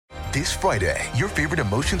This Friday, your favorite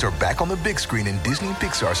emotions are back on the big screen in Disney and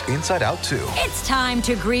Pixar's Inside Out 2. It's time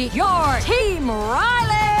to greet your Team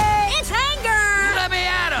Riley. It's anger. Let me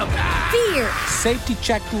at him. Fear. Safety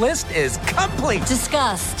checklist is complete.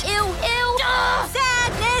 Disgust. Ew.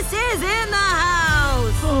 Sadness is in the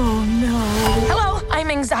house. Oh, no. Hello, I'm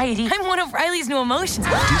anxiety. I'm one of Riley's new emotions.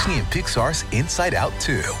 Disney and Pixar's Inside Out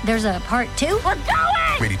 2. There's a part 2? We're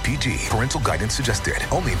going! Rated PG. Parental guidance suggested.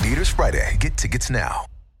 Only in theaters Friday. Get tickets now.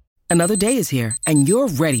 Another day is here, and you're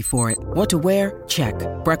ready for it. What to wear? Check.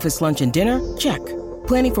 Breakfast, lunch, and dinner? Check.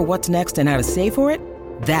 Planning for what's next and how to save for it?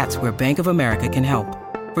 That's where Bank of America can help.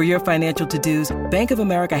 For your financial to-dos, Bank of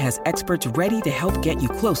America has experts ready to help get you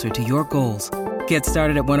closer to your goals. Get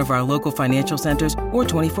started at one of our local financial centers or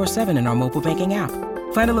 24/7 in our mobile banking app.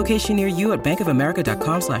 Find a location near you at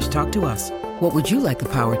bankofamerica.com/talktous. What would you like the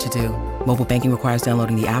power to do? Mobile banking requires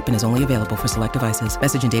downloading the app and is only available for select devices.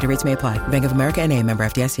 Message and data rates may apply. Bank of America NA, member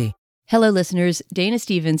FDIC. Hello, listeners. Dana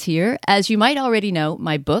Stevens here. As you might already know,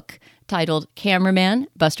 my book, titled Cameraman,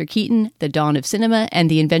 Buster Keaton, The Dawn of Cinema,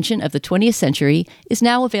 and the Invention of the 20th Century, is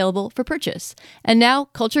now available for purchase. And now,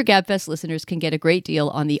 Culture Gabfest listeners can get a great deal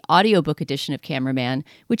on the audiobook edition of Cameraman,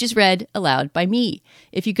 which is read aloud by me.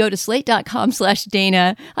 If you go to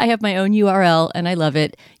slate.com/Dana, I have my own URL, and I love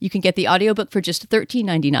it. You can get the audiobook for just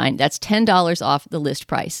 $13.99. That's $10 off the list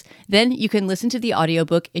price. Then you can listen to the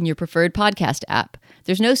audiobook in your preferred podcast app.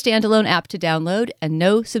 There's no standalone app to download and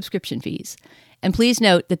no subscription fees. And please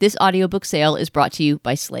note that this audiobook sale is brought to you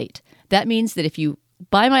by Slate. That means that if you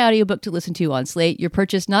buy my audiobook to listen to on Slate, your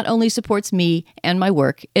purchase not only supports me and my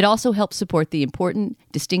work, it also helps support the important,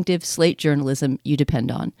 distinctive Slate journalism you depend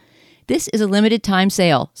on. This is a limited time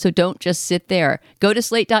sale, so don't just sit there. Go to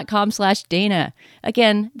slate.com/Dana.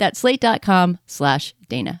 Again, that's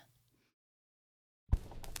slate.com/Dana.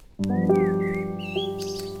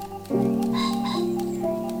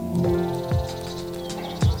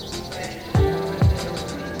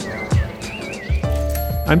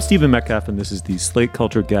 I'm Stephen Metcalf, and this is the Slate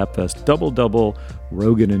Culture Gabfest Double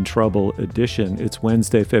Rogan in Trouble edition. It's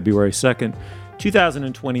Wednesday, February 2nd,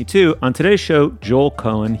 2022. On today's show, Joel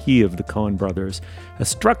Cohen, he of the Coen brothers, has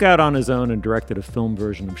struck out on his own and directed a film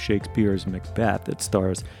version of Shakespeare's Macbeth that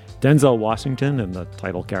stars Denzel Washington and the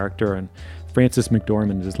title character and Frances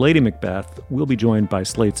McDormand as Lady Macbeth. We'll be joined by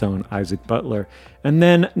Slate's own Isaac Butler. And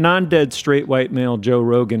then non-dead straight white male Joe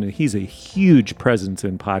Rogan, and he's a huge presence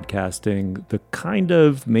in podcasting. The kind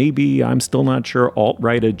of, maybe, I'm still not sure,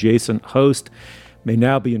 alt-right adjacent host may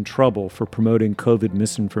now be in trouble for promoting COVID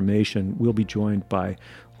misinformation. We'll be joined by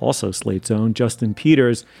also Slate's own Justin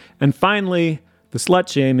Peters. And finally, the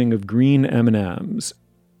slut-shaming of green M&Ms.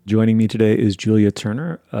 Joining me today is Julia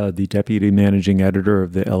Turner, the deputy managing editor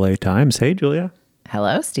of the LA Times. Hey, Julia.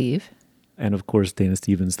 Hello, Steve. And of course, Dana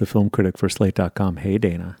Stevens, the film critic for Slate.com. Hey,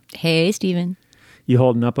 Dana. Hey, Stephen. You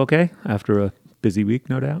holding up okay after a busy week,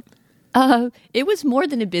 no doubt? It was more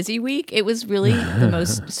than a busy week. It was really the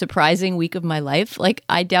most surprising week of my life. Like,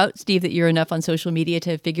 I doubt, Steve, that you're enough on social media to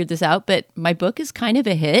have figured this out, but my book is kind of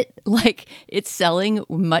a hit. Like, it's selling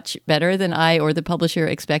much better than I or the publisher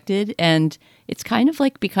expected, and it's kind of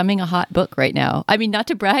like becoming a hot book right now. I mean, not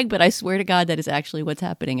to brag, but I swear to God that is actually what's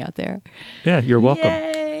happening out there. Yeah, you're welcome.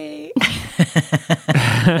 Yay!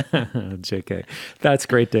 JK. That's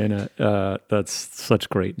great, Dana. That's such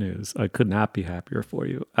great news. I could not be happier for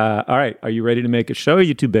you. All right. Are you ready to make a show? Or are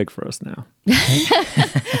you too big for us now?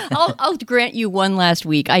 I'll grant you one last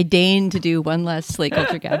week. I deign to do one last Slate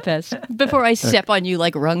Culture Gabfest before I step on you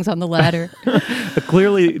like rungs on the ladder.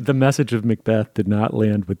 Clearly, the message of Macbeth did not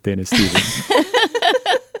land with Dana Stevens.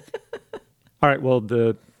 All right. Well,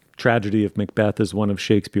 the tragedy of Macbeth is one of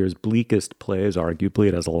Shakespeare's bleakest plays. Arguably,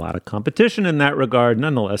 it has a lot of competition in that regard.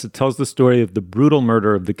 Nonetheless, it tells the story of the brutal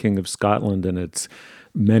murder of the King of Scotland and its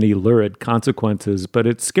many lurid consequences, but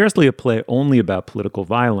it's scarcely a play only about political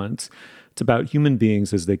violence. It's about human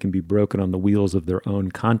beings as they can be broken on the wheels of their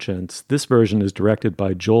own conscience. This version is directed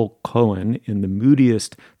by Joel Cohen in the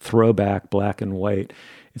moodiest throwback black and white.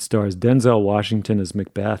 It stars Denzel Washington as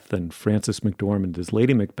Macbeth and Frances McDormand as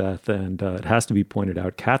Lady Macbeth. And it has to be pointed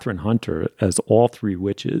out, Catherine Hunter as all three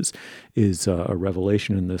witches is a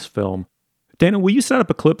revelation in this film. Dana, will you set up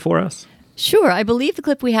a clip for us? Sure. I believe the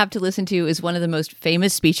clip we have to listen to is one of the most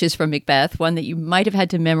famous speeches from Macbeth, one that you might have had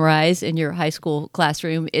to memorize in your high school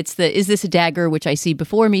classroom. It's the "Is this a dagger which I see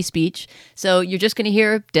before me" speech. So you're just going to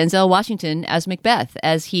hear Denzel Washington as Macbeth,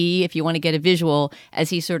 as he, if you want to get a visual,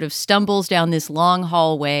 as he sort of stumbles down this long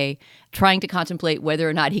hallway, trying to contemplate whether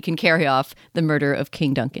or not he can carry off the murder of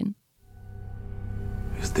King Duncan.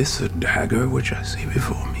 Is this a dagger which I see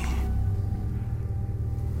before me?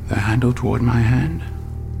 The handle toward my hand?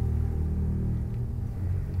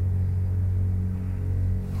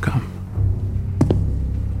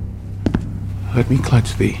 Let me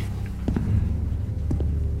clutch thee.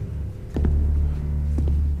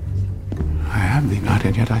 I have thee not,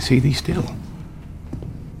 and yet I see thee still.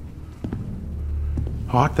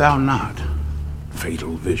 Art thou not,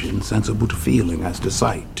 fatal vision, sensible to feeling as to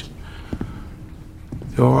sight?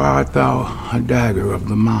 Or art thou a dagger of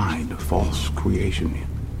the mind, a false creation,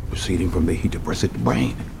 proceeding from the heat oppressed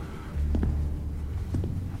brain?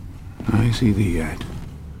 I see thee yet,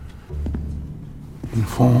 in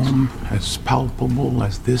form as palpable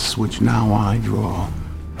as this which now I draw.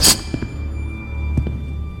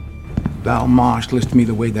 Thou marshalest me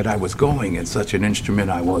the way that I was going, and such an instrument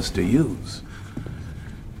I was to use.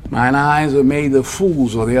 Mine eyes are made the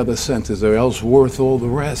fools, or the other senses are else worth all the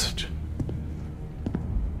rest.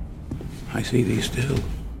 I see thee still.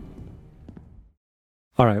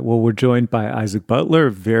 All right. Well, we're joined by Isaac Butler,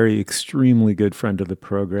 a very extremely good friend of the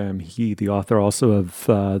program. He, the author also of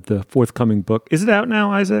the forthcoming book. Is it out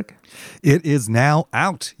now, Isaac? It is now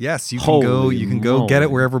out. Yes, you can go get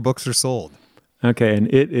it wherever books are sold. Okay,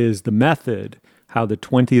 and it is The Method, How the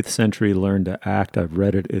 20th Century Learned to Act. I've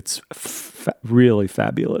read it. It's really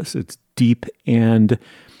fabulous. It's deep and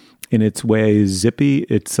in its way zippy.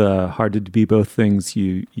 It's hard to be both things.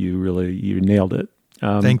 You nailed it.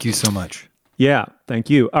 Thank you so much. Yeah, thank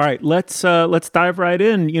you. All right, let's dive right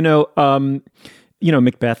in.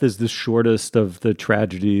 Macbeth is the shortest of the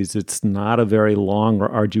tragedies. It's not a very long or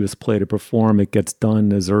arduous play to perform. It gets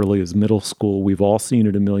done as early as middle school. We've all seen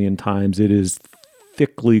it a million times. It is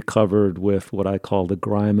thickly covered with what I call the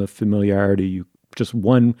grime of familiarity. Just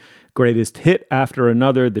one greatest hit after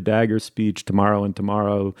another, the dagger speech, Tomorrow and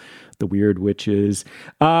Tomorrow, the Weird Witches.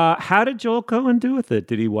 How did Joel Cohen do with it?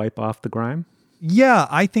 Did he wipe off the grime? Yeah,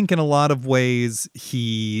 I think in a lot of ways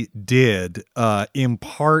he did, in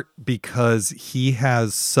part because he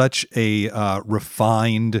has such a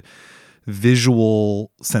refined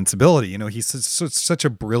visual sensibility. He's such a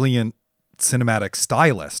brilliant cinematic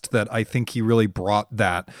stylist that I think he really brought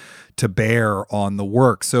that to bear on the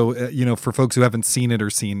work. So, for folks who haven't seen it or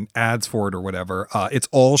seen ads for it or whatever, it's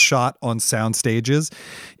all shot on sound stages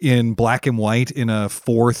in black and white in a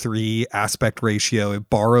 4:3 aspect ratio. It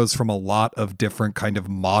borrows from a lot of different kind of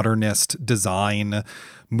modernist design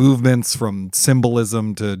movements, from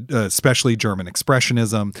symbolism to especially German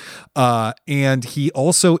expressionism. And he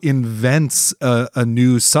also invents a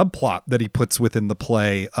new subplot that he puts within the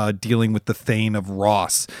play, dealing with the Thane of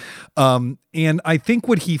Ross. And I think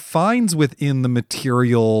what he finds within the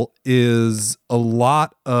material is a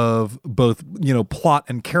lot of both, plot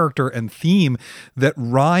and character and theme that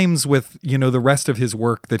rhymes with, the rest of his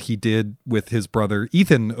work that he did with his brother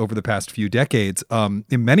Ethan over the past few decades.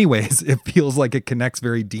 In many ways, it feels like it connects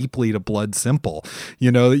very deeply to Blood Simple.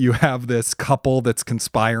 That you have this couple that's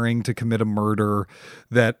conspiring to commit a murder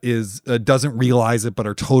that is doesn't realize it, but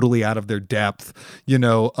are totally out of their depth.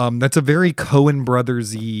 That's a very Coen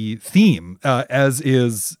Brothers-y theme, as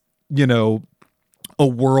is, a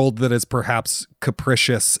world that is perhaps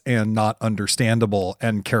capricious and not understandable,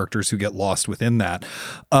 and characters who get lost within that.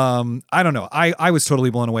 I don't know. I was totally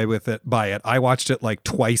blown away by it. I watched it like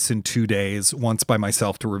twice in 2 days, once by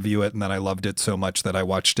myself to review it, and then I loved it so much that I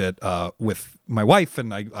watched it with my wife,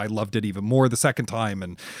 and I loved it even more the second time.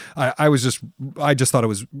 And I just thought it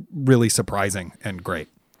was really surprising and great.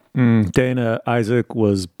 Dana, Isaac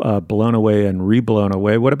was blown away and re-blown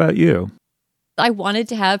away. What about you? I wanted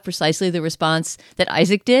to have precisely the response that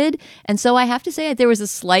Isaac did. And so I have to say there was a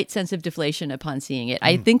slight sense of deflation upon seeing it.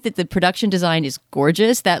 I think that the production design is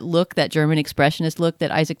gorgeous. That look, that German expressionist look that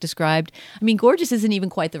Isaac described. I mean, gorgeous isn't even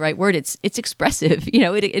quite the right word. It's expressive.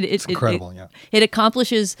 It's incredible. Yeah. It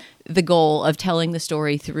accomplishes the goal of telling the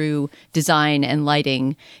story through design and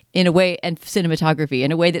lighting in a way, and cinematography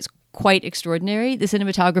in a way that's quite extraordinary. The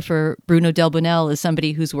cinematographer, Bruno Delbonnel, is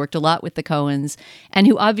somebody who's worked a lot with the Coens and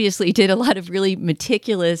who obviously did a lot of really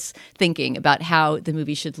meticulous thinking about how the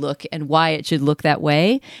movie should look and why it should look that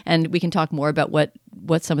way. And we can talk more about what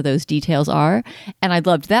some of those details are. And I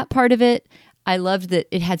loved that part of it. I loved that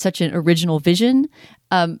it had such an original vision.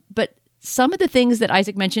 But some of the things that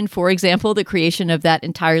Isaac mentioned, for example, the creation of that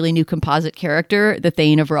entirely new composite character, the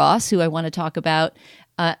Thane of Ross, who I want to talk about,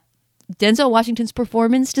 Denzel Washington's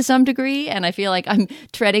performance to some degree, and I feel like I'm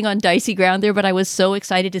treading on dicey ground there, but I was so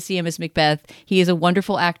excited to see him as Macbeth. He is a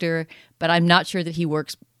wonderful actor, but I'm not sure that he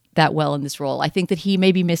works that well in this role. I think that he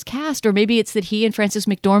may be miscast, or maybe it's that he and Frances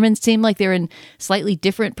McDormand seem like they're in slightly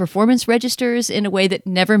different performance registers in a way that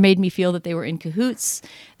never made me feel that they were in cahoots.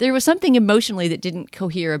 There was something emotionally that didn't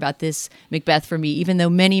cohere about this Macbeth for me, even though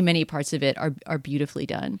many, many parts of it are beautifully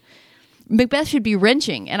done. Macbeth should be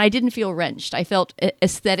wrenching, and I didn't feel wrenched. I felt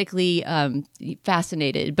aesthetically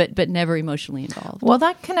fascinated, but never emotionally involved. Well,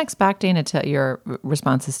 that connects back, Dana, to your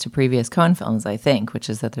responses to previous Coen films, I think, which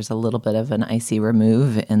is that there's a little bit of an icy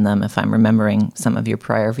remove in them, if I'm remembering some of your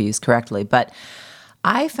prior views correctly. But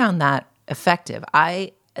I found that effective.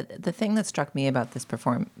 The thing that struck me about this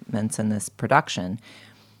performance and this production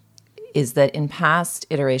is that in past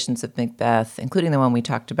iterations of Macbeth, including the one we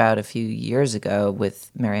talked about a few years ago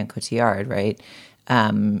with Marion Cotillard, right,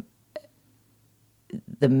 the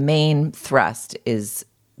main thrust is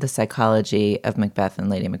the psychology of Macbeth and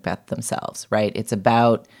Lady Macbeth themselves, right? It's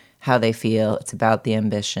about how they feel. It's about the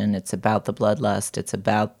ambition. It's about the bloodlust. It's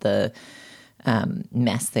about the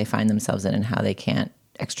mess they find themselves in and how they can't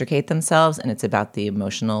extricate themselves. And it's about the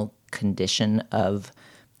emotional condition of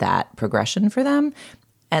that progression for them.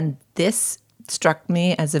 And this struck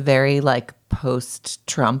me as a very like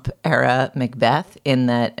post-Trump era Macbeth in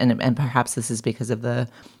that, and perhaps this is because of the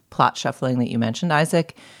plot shuffling that you mentioned,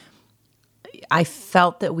 Isaac. I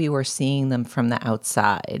felt that we were seeing them from the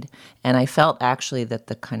outside. And I felt actually that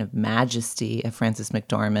the kind of majesty of Frances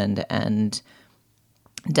McDormand and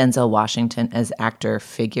Denzel Washington as actor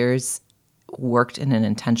figures worked in an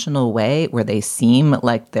intentional way where they seem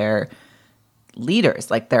like they're leaders,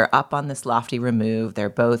 like they're up on this lofty remove. They're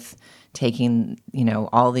both taking,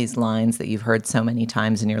 all these lines that you've heard so many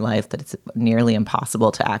times in your life that it's nearly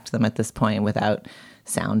impossible to act them at this point without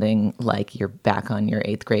sounding like you're back on your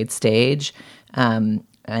 8th grade stage, and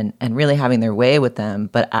really having their way with them.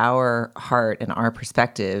 But our heart and our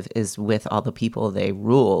perspective is with all the people they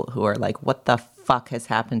rule who are like, what the fuck has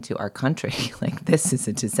happened to our country? Like, this is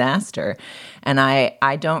a disaster. And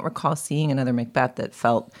I don't recall seeing another Macbeth that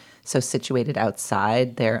felt so situated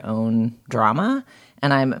outside their own drama.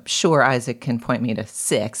 And I'm sure Isaac can point me to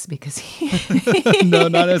 6 because he... No,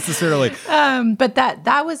 not necessarily. But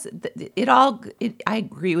that was it all. I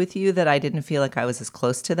agree with you that I didn't feel like I was as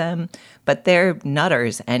close to them, but they're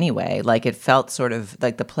nutters anyway. Like, it felt sort of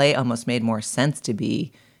like the play almost made more sense to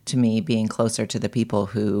me being closer to the people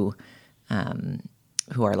who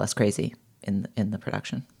are less crazy in the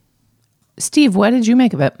production. Steve, what did you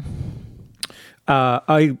make of it?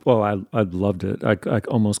 I loved it. I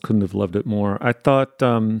almost couldn't have loved it more. I thought,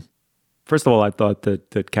 first of all, I thought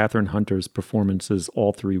that Catherine Hunter's performance as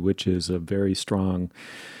all 3 witches, a very strong,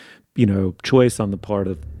 choice on the part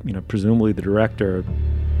of, presumably the director.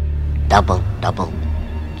 Double, double,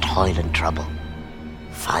 toil and trouble,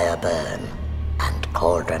 fire burn, and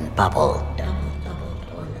cauldron bubble. Double, double,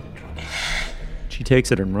 toil and trouble. She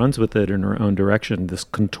takes it and runs with it in her own direction. This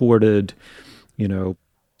contorted,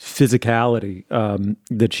 physicality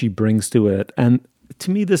that she brings to it. And to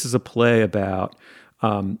me, this is a play about,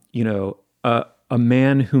 a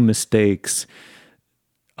man who mistakes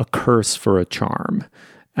a curse for a charm,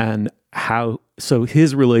 and so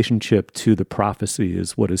his relationship to the prophecy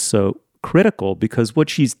is what is so critical, because what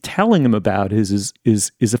she's telling him about is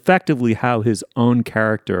effectively how his own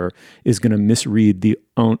character is going to misread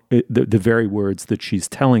the very words that she's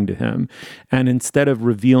telling to him. And instead of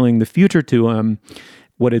revealing the future to him,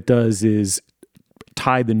 what it does is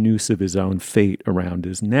tie the noose of his own fate around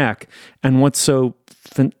his neck. And so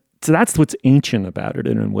that's what's ancient about it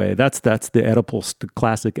in a way. That's the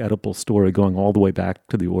classic Oedipal story going all the way back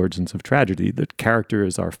to the origins of tragedy. The character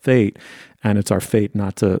is our fate, and it's our fate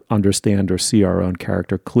not to understand or see our own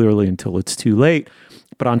character clearly until it's too late.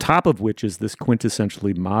 But on top of which is this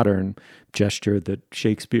quintessentially modern gesture that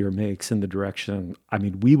Shakespeare makes in the direction,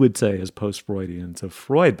 we would say as post-Freudians of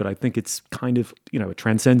Freud, but I think it's kind of, it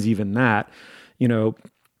transcends even that,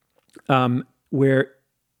 where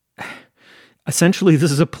essentially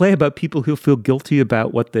this is a play about people who feel guilty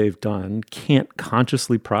about what they've done, can't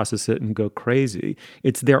consciously process it and go crazy.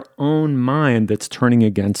 It's their own mind that's turning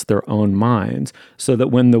against their own minds, so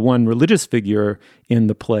that when the one religious figure in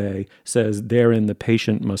the play says therein the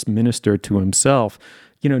patient must minister to himself,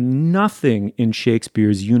 nothing in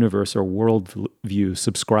Shakespeare's universe or worldview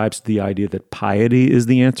subscribes to the idea that piety is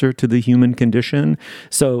the answer to the human condition.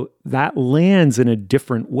 So that lands in a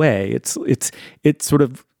different way. It's sort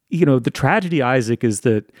of, the tragedy, Isaac, is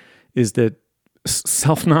that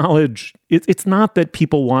self-knowledge, it's not that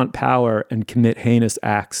people want power and commit heinous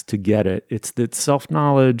acts to get it. It's that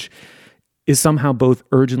self-knowledge is somehow both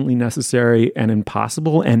urgently necessary and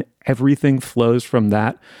impossible, and everything flows from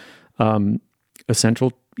that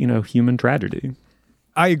essential, human tragedy.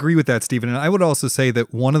 I agree with that, Stephen. And I would also say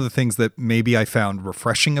that one of the things that maybe I found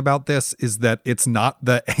refreshing about this is that it's not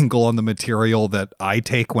the angle on the material that I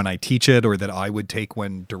take when I teach it or that I would take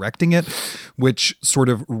when directing it, which sort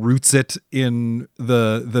of roots it in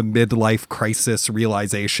the midlife crisis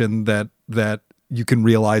realization that you can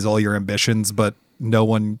realize all your ambitions, but no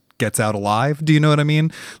one gets out alive. Do you know what I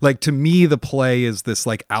mean? Like, to me, the play is this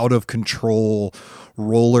like out of control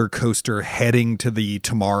roller coaster heading to the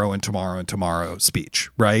tomorrow and tomorrow and tomorrow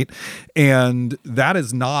speech, right? And that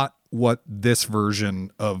is not what this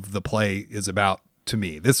version of the play is about to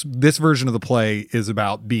me. This version of the play is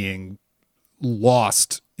about being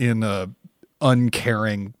lost in a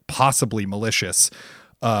uncaring, possibly malicious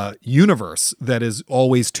universe that is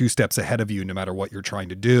always two steps ahead of you, no matter what you're trying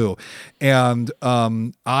to do. And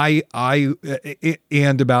and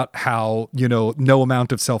about how, you know, no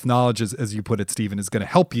amount of self-knowledge, as you put it, Stephen, is going to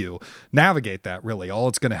help you navigate that. Really, all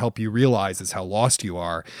it's going to help you realize is how lost you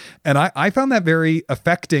are. And I found that very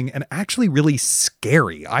affecting and actually really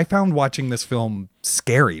scary. I found watching this film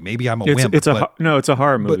scary. Maybe I'm a wimp. It's a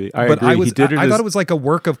horror movie. I agree. I thought it was like a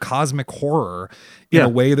work of cosmic horror in a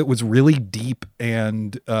way that was really deep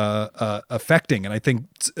and affecting. And I think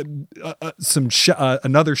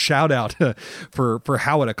another shout out for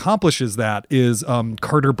how it accomplishes that is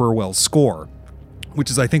Carter Burwell's score,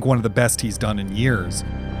 which is, I think, one of the best he's done in years.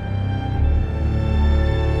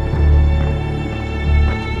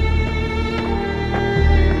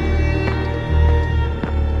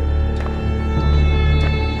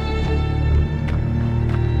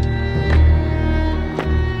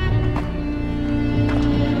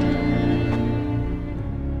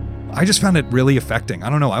 I just found it really affecting. I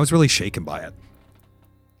don't know. I was really shaken by it.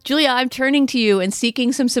 Julia, I'm turning to you and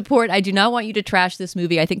seeking some support. I do not want you to trash this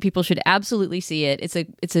movie. I think people should absolutely see it. It's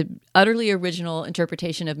a utterly original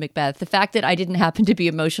interpretation of Macbeth. The fact that I didn't happen to be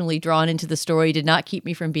emotionally drawn into the story did not keep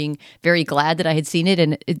me from being very glad that I had seen it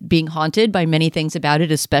and it being haunted by many things about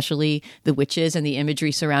it, especially the witches and the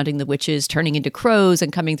imagery surrounding the witches turning into crows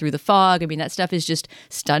and coming through the fog. I mean, that stuff is just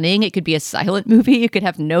stunning. It could be a silent movie. It could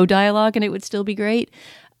have no dialogue and it would still be great.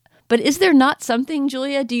 But is there not something,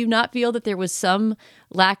 Julia? Do you not feel that there was some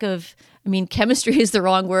lack of, I mean, chemistry is the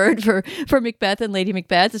wrong word for Macbeth and Lady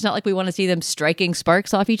Macbeth. It's not like we want to see them striking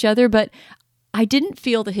sparks off each other, but I didn't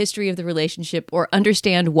feel the history of the relationship or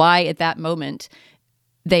understand why at that moment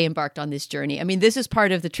they embarked on this journey. I mean, this is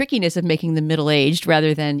part of the trickiness of making them middle-aged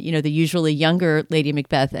rather than, you know, the usually younger Lady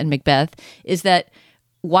Macbeth and Macbeth, is that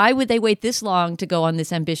why would they wait this long to go on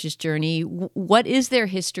this ambitious journey? What is their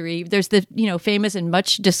history? There's the, you know, famous and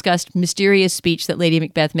much discussed mysterious speech that Lady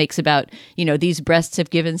Macbeth makes about, you know, these breasts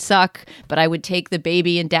have given suck, but I would take the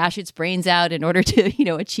baby and dash its brains out in order to, you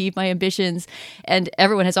know, achieve my ambitions. And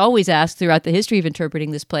everyone has always asked throughout the history of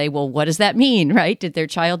interpreting this play, well, what does that mean, right? Did their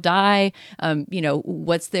child die? You know,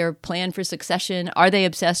 what's their plan for succession? Are they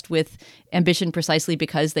obsessed with ambition precisely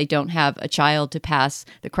because they don't have a child to pass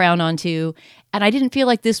the crown on to? And I didn't feel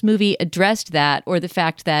like this movie addressed that, or the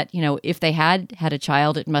fact that, you know, if they had had a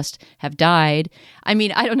child, it must have died. I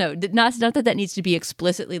mean, I don't know. Not that needs to be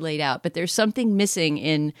explicitly laid out, but there's something missing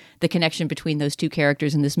in the connection between those two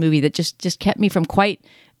characters in this movie that just kept me from quite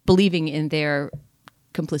believing in their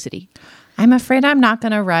complicity. I'm afraid I'm not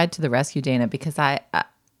going to ride to the rescue, Dana, because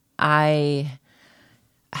I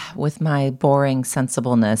with my boring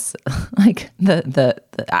sensibleness, like the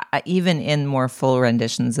even in more full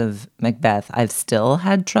renditions of Macbeth, I've still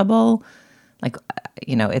had trouble. Like,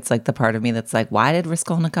 you know, it's like the part of me that's like, why did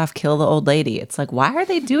Raskolnikov kill the old lady? It's like, why are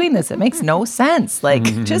they doing this? It makes no sense. Like,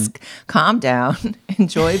 just calm down,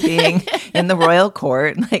 enjoy being in the royal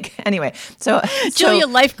court. Like, anyway, so Julia,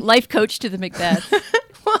 life coach to the Macbeth.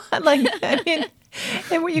 Well, like, I mean,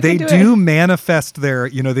 they do manifest their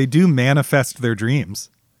dreams.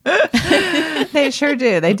 They sure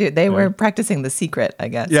do. They do. They were practicing The Secret, I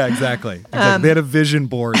guess. Yeah, exactly. They had a vision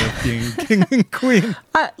board of being king and queen.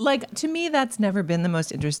 Like, to me, that's never been the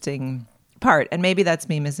most interesting part. And maybe that's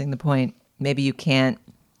me missing the point. Maybe you can't.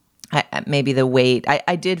 Maybe the weight.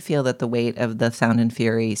 I did feel that the weight of the Sound and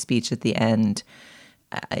Fury speech at the end,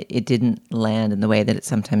 it didn't land in the way that it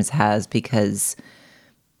sometimes has, because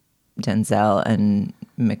Denzel and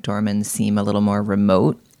McDormand seem a little more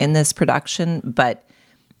remote in this production. But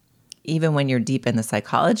even when you're deep in the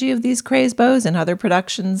psychology of these crazed beaus and other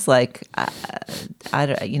productions, like,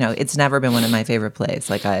 you know, it's never been one of my favorite plays.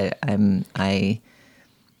 Like, as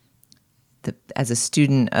a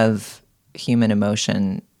student of human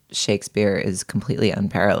emotion, Shakespeare is completely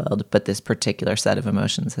unparalleled, but this particular set of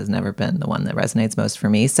emotions has never been the one that resonates most for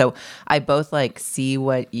me. So I both like see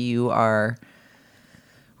what you are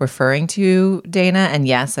referring to, Dana, and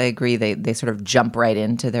yes, I agree. They sort of jump right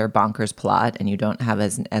into their bonkers plot, and you don't have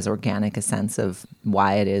as organic a sense of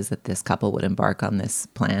why it is that this couple would embark on this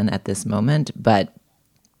plan at this moment. But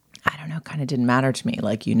I don't know, kind of didn't matter to me.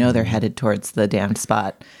 Like, you know, they're headed towards the damned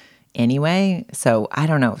spot anyway. So I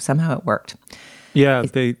don't know. Somehow it worked. Yeah,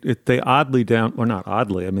 they oddly or not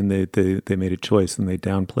oddly. I mean, they made a choice and they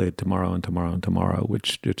downplayed Tomorrow and Tomorrow and Tomorrow,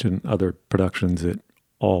 which in other productions it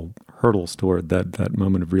all hurdles toward that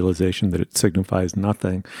moment of realization that it signifies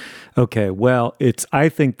nothing. Okay, well, I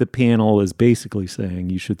think the panel is basically saying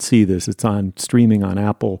you should see this. It's on streaming on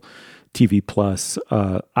Apple TV Plus.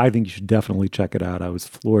 I think you should definitely check it out. I was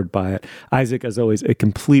floored by it. Isaac, as always, a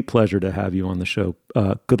complete pleasure to have you on the show.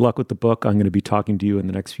 Good luck with the book. I'm going to be talking to you in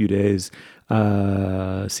the next few days.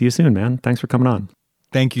 See you soon, man. Thanks for coming on.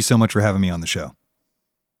 Thank you so much for having me on the show.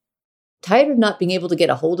 Tired of not being able to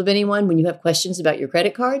get a hold of anyone when you have questions about your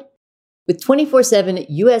credit card? With 24/7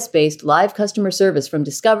 US-based live customer service from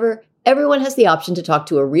Discover, everyone has the option to talk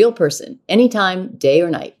to a real person anytime, day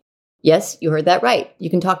or night. Yes, you heard that right.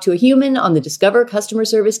 You can talk to a human on the Discover customer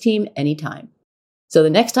service team anytime. So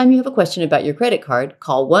the next time you have a question about your credit card,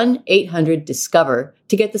 call 1-800-DISCOVER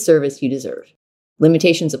to get the service you deserve.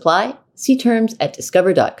 Limitations apply. See terms at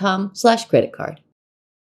discover.com/creditcard.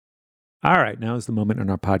 All right, now is the moment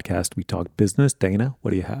in our podcast we talk business. Dana,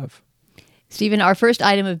 what do you have? Stephen, our first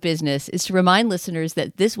item of business is to remind listeners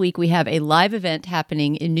that this week we have a live event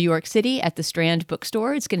happening in New York City at the Strand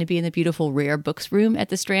Bookstore. It's going to be in the beautiful Rare Books room at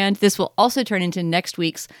the Strand. This will also turn into next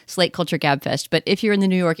week's Slate Culture Gabfest, but if you're in the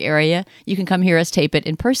New York area, you can come hear us tape it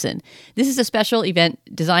in person. This is a special event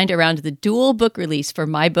designed around the dual book release for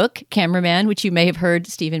my book, Cameraman, which you may have heard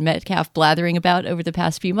Stephen Metcalf blathering about over the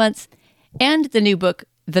past few months, and the new book,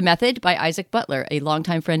 The Method by Isaac Butler, a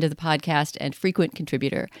longtime friend of the podcast and frequent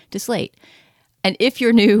contributor to Slate. And if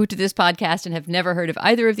you're new to this podcast and have never heard of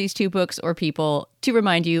either of these two books or people, to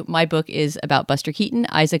remind you, my book is about Buster Keaton.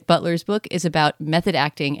 Isaac Butler's book is about method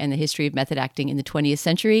acting and the history of method acting in the 20th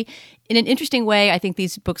century. In an interesting way, I think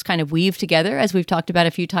these books kind of weave together, as we've talked about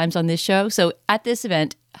a few times on this show. So at this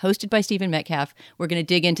event, hosted by Stephen Metcalf, we're going to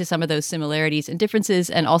dig into some of those similarities and differences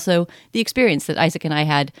and also the experience that Isaac and I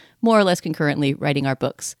had more or less concurrently writing our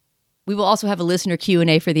books. We will also have a listener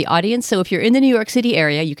Q&A for the audience, so if you're in the New York City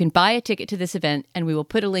area, you can buy a ticket to this event, and we will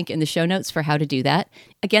put a link in the show notes for how to do that.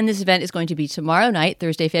 Again, this event is going to be tomorrow night,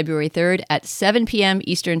 Thursday, February 3rd, at 7 p.m.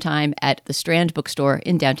 Eastern Time at the Strand Bookstore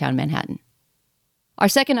in downtown Manhattan. Our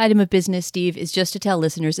second item of business, Steve, is just to tell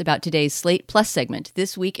listeners about today's Slate Plus segment.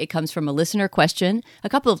 This week, it comes from a listener question, a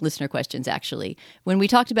couple of listener questions, actually. When we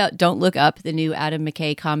talked about Don't Look Up, the new Adam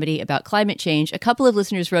McKay comedy about climate change, a couple of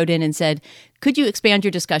listeners wrote in and said, could you expand your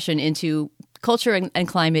discussion into culture and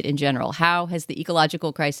climate in general? How has the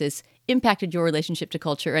ecological crisis impacted your relationship to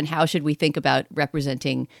culture, and how should we think about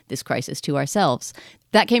representing this crisis to ourselves?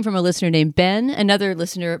 That came from a listener named Ben. Another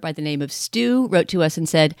listener by the name of Stu wrote to us and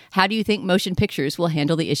said, how do you think motion pictures will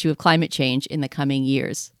handle the issue of climate change in the coming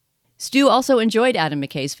years? Stu also enjoyed Adam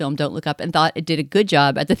McKay's film Don't Look Up and thought it did a good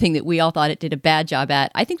job at the thing that we all thought it did a bad job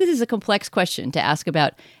at. I think this is a complex question to ask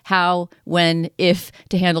about how, when, if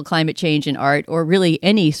to handle climate change in art, or really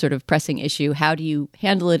any sort of pressing issue. How do you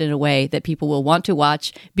handle it in a way that people will want to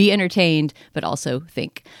watch, be entertained, but also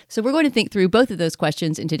think? So we're going to think through both of those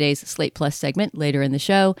questions in today's Slate Plus segment later in the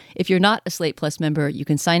show. If you're not a Slate Plus member, you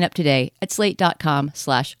can sign up today at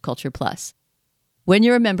slate.com/cultureplus. When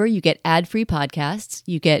you're a member, you get ad-free podcasts,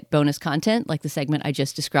 you get bonus content like the segment I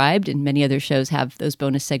just described, and many other shows have those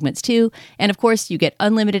bonus segments too. And of course, you get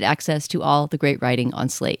unlimited access to all the great writing on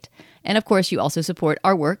Slate. And of course, you also support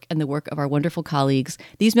our work and the work of our wonderful colleagues.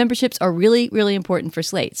 These memberships are really, really important for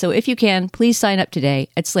Slate. So if you can, please sign up today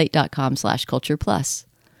at slate.com/cultureplus.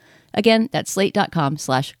 Again, that's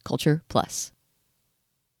slate.com/cultureplus.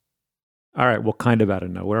 All right, well, kind of out of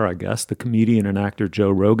nowhere, I guess. The comedian and actor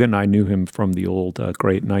Joe Rogan, I knew him from the old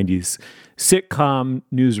great 90s sitcom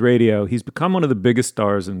News Radio. He's become one of the biggest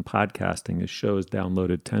stars in podcasting. His show is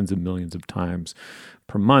downloaded tens of millions of times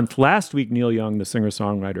per month. Last week, Neil Young, the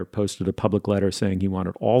singer-songwriter, posted a public letter saying he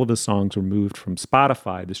wanted all of his songs removed from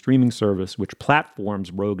Spotify, the streaming service which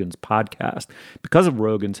platforms Rogan's podcast, because of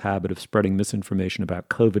Rogan's habit of spreading misinformation about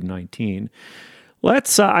COVID-19.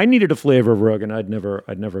 I needed a flavor of Rogan. I'd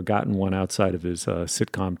never gotten one outside of his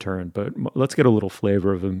sitcom turn, but let's get a little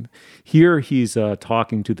flavor of him. Here he's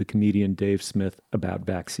talking to the comedian Dave Smith about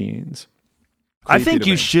vaccines. I think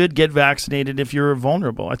you should get vaccinated if you're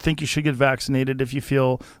vulnerable. I think you should get vaccinated if you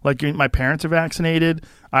feel like my parents are vaccinated.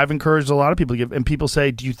 I've encouraged a lot of people to get, and people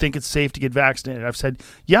say, do you think it's safe to get vaccinated? I've said,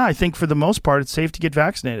 yeah, I think for the most part it's safe to get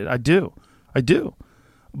vaccinated. I do.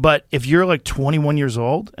 But if you're like 21 years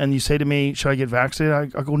old and you say to me, should I get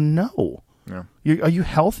vaccinated? I go, no. Yeah. Are you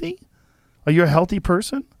healthy? Are you a healthy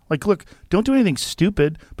person? Like, look, don't do anything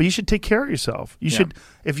stupid, but you should take care of yourself. You should,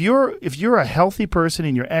 if you're a healthy person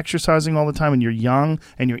and you're exercising all the time and you're young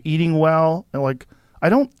and you're eating well, and like, I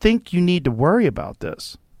don't think you need to worry about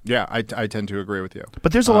this. Yeah, I tend to agree with you.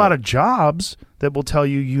 But there's a lot of jobs that will tell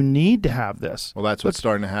you need to have this. Well, that's what's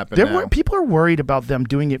starting to happen now. People are worried about them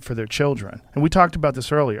doing it for their children. And we talked about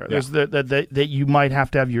this earlier. Yeah. There's that you might have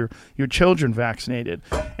to have your children vaccinated.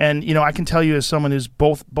 And, I can tell you as someone who's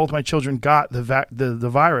both my children got the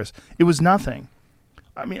virus, it was nothing.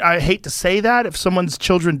 I mean, I hate to say that. If someone's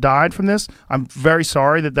children died from this, I'm very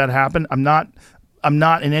sorry that happened. I'm not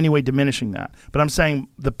in any way diminishing that. But I'm saying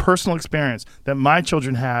the personal experience that my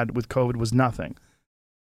children had with COVID was nothing.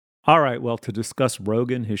 All right, well, to discuss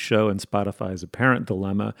Rogan, his show, and Spotify's apparent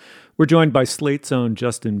dilemma, we're joined by Slate's own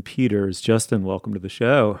Justin Peters. Justin, welcome to the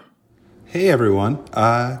show. Hey, everyone.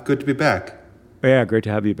 Good to be back. Yeah, great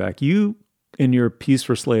to have you back. You, in your piece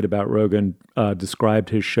for Slate about Rogan,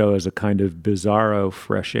 described his show as a kind of bizarro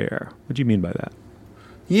fresh air. What do you mean by that?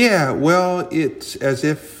 Yeah, well, it's as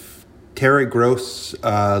if Terry Gross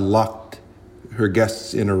locked her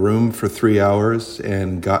guests in a room for 3 hours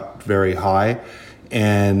and got very high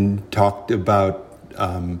and talked about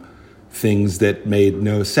things that made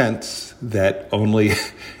no sense, that only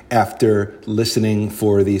after listening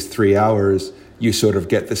for these 3 hours, you sort of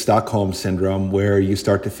get the Stockholm syndrome where you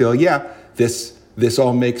start to feel, this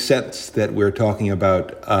all makes sense, that we're talking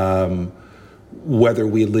about whether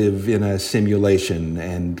we live in a simulation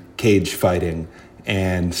and cage fighting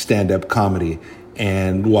and stand-up comedy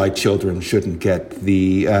and why children shouldn't get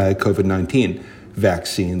the COVID-19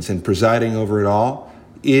 vaccines. And presiding over it all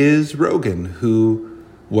is Rogan, who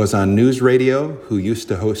was on news radio, who used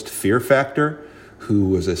to host Fear Factor, who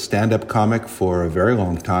was a stand-up comic for a very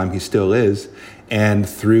long time. He still is. And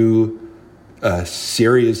through a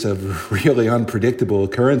series of really unpredictable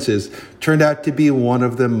occurrences, turned out to be one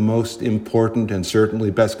of the most important and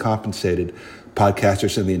certainly best compensated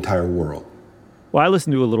podcasters in the entire world. Well, I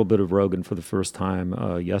listened to a little bit of Rogan for the first time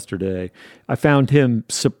yesterday. I found him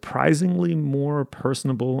surprisingly more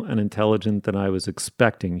personable and intelligent than I was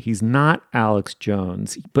expecting. He's not Alex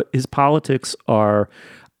Jones, but his politics are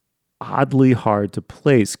oddly hard to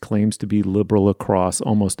place. Claims to be liberal across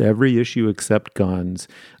almost every issue except guns,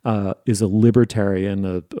 is a libertarian,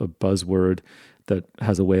 a buzzword that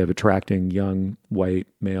has a way of attracting young white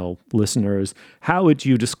male listeners. How would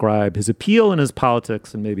you describe his appeal and his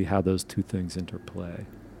politics, and maybe how those two things interplay?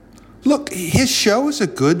 Look, his show is a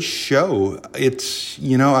good show. It's,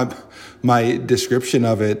 my description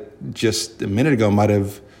of it just a minute ago might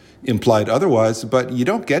have implied otherwise, but you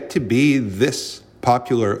don't get to be this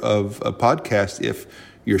popular of a podcast if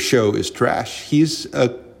your show is trash. He's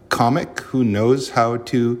a comic who knows how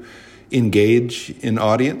to engage an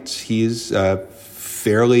audience. He's a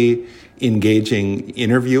fairly engaging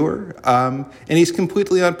interviewer, and he's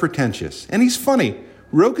completely unpretentious. And he's funny.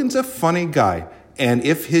 Rogan's a funny guy. And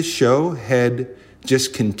if his show had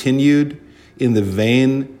just continued in the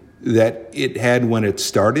vein that it had when it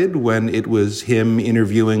started, when it was him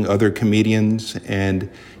interviewing other comedians and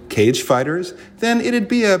cage fighters, then it'd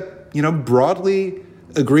be a, broadly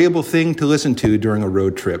agreeable thing to listen to during a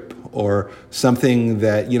road trip, or something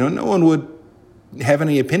that, no one would have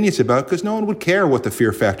any opinions about because no one would care what the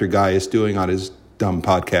Fear Factor guy is doing on his dumb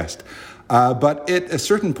podcast. But at a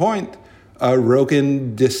certain point,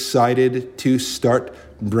 Rogan decided to start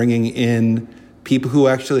bringing in people who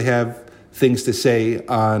actually have things to say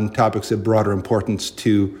on topics of broader importance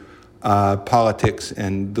to politics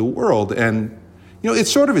and the world. And,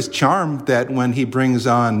 it's sort of his charm that when he brings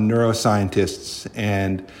on neuroscientists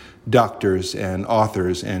and doctors and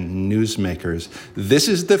authors and newsmakers, this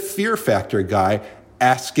is the Fear Factor guy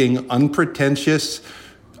asking unpretentious,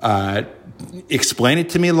 explain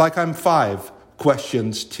it to me like I'm 5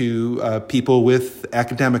 questions to people with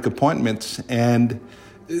academic appointments. And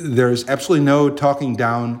there's absolutely no talking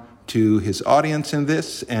down to his audience in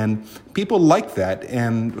this, and people like that.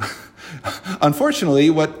 And unfortunately,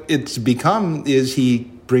 what it's become is he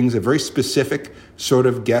brings a very specific sort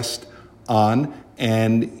of guest on,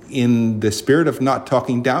 and in the spirit of not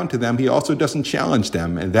talking down to them, he also doesn't challenge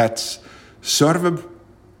them. And that's sort of a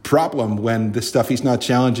problem when the stuff he's not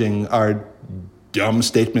challenging are dumb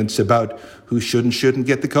statements about who should and shouldn't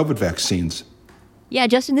get the COVID vaccines. Yeah,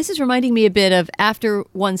 Justin, this is reminding me a bit of after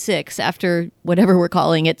 1/6, after whatever we're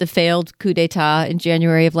calling it, the failed coup d'etat in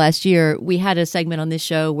January of last year. We had a segment on this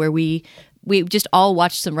show where we just all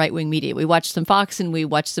watched some right-wing media. We watched some Fox and we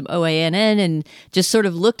watched some OANN and just sort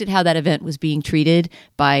of looked at how that event was being treated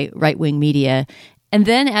by right-wing media. And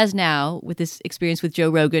then as now, with this experience with Joe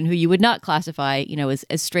Rogan, who you would not classify,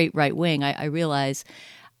 as straight right-wing, I realize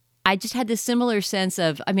I just had this similar sense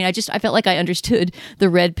of, I felt like I understood the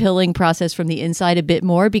red pilling process from the inside a bit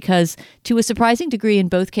more, because to a surprising degree in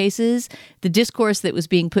both cases, the discourse that was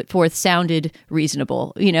being put forth sounded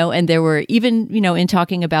reasonable, and there were even, in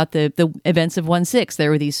talking about the events of 1/6,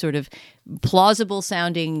 there were these sort of plausible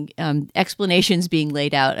sounding explanations being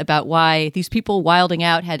laid out about why these people wilding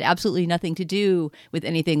out had absolutely nothing to do with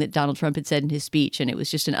anything that Donald Trump had said in his speech, and it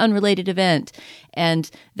was just an unrelated event.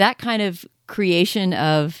 And that kind of creation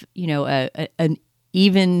of, an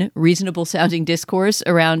even reasonable sounding discourse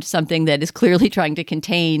around something that is clearly trying to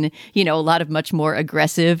contain, a lot of much more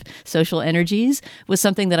aggressive social energies was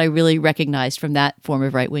something that I really recognized from that form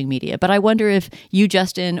of right-wing media. But I wonder if you,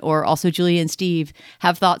 Justin, or also Julia and Steve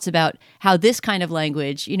have thoughts about how this kind of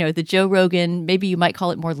language, the Joe Rogan, maybe you might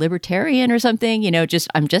call it more libertarian or something,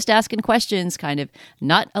 I'm just asking questions, kind of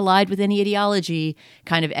not allied with any ideology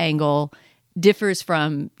kind of angle, differs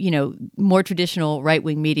from, more traditional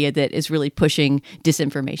right-wing media that is really pushing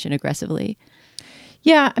disinformation aggressively.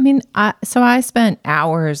 Yeah, I spent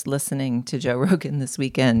hours listening to Joe Rogan this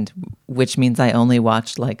weekend, which means I only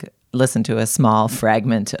listened to a small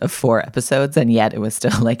fragment of 4 episodes, and yet it was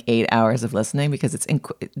still 8 hours of listening, because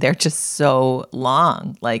they're just so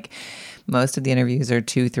long. Most of the interviews are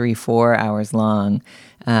 2, 3, 4 hours long.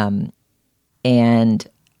 And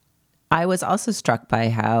I was also struck by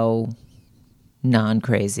how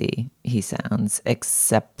non-crazy he sounds,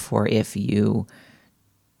 except for if you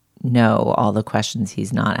know all the questions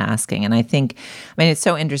he's not asking. And I think, it's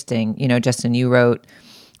so interesting. Justin, you wrote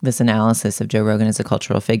this analysis of Joe Rogan as a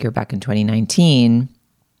cultural figure back in 2019,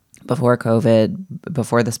 before COVID,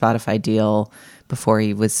 before the Spotify deal, before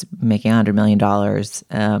he was making $100 million.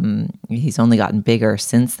 He's only gotten bigger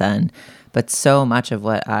since then. But so much of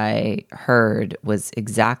what I heard was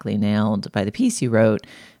exactly nailed by the piece you wrote,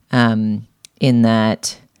 in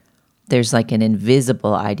that there's an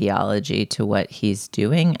invisible ideology to what he's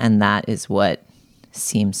doing, and that is what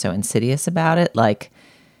seems so insidious about it.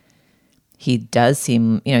 He does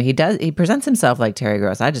seem, he presents himself like Terry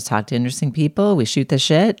Gross. I just talk to interesting people. We shoot the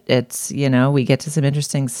shit. It's, we get to some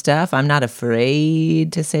interesting stuff. I'm not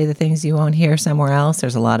afraid to say the things you won't hear somewhere else.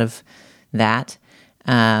 There's a lot of that,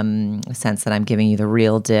 a sense that I'm giving you the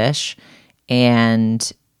real dish.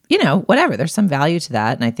 And whatever, there's some value to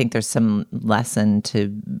that. And I think there's some lesson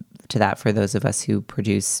to that for those of us who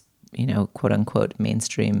produce, quote unquote,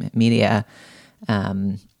 mainstream media,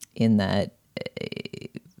 in that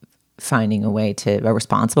finding a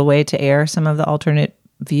responsible way to air some of the alternate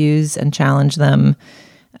views and challenge them,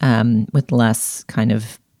 with less kind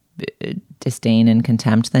of disdain and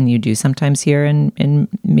contempt than you do sometimes here in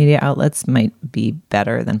media outlets might be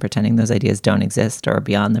better than pretending those ideas don't exist or are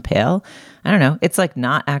beyond the pale. I don't know. It's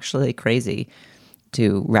not actually crazy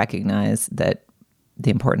to recognize that the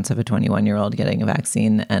importance of a 21-year-old getting a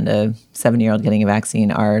vaccine and a 7-year-old getting a vaccine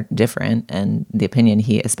are different. And the opinion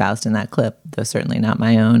he espoused in that clip, though certainly not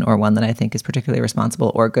my own or one that I think is particularly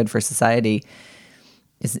responsible or good for society,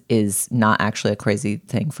 is not actually a crazy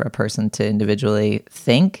thing for a person to individually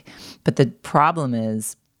think. But the problem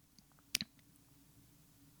is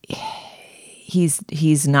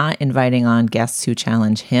he's not inviting on guests who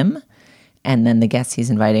challenge him. And then the guests he's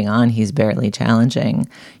inviting on, he's barely challenging.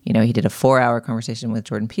 He did a 4-hour conversation with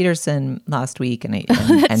Jordan Peterson last week.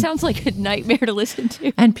 That sounds like a nightmare to listen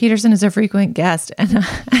to. And Peterson is a frequent guest. And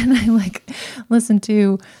I listened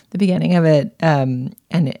to the beginning of it. And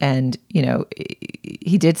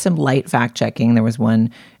he did some light fact checking. There was one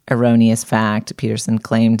erroneous fact. Peterson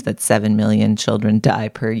claimed that 7 million children die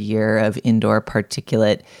per year of indoor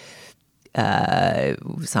particulate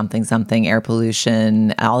something air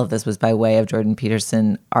pollution. All of this was by way of Jordan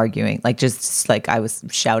Peterson arguing, I was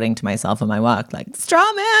shouting to myself on my walk, straw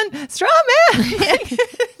man,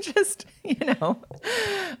 just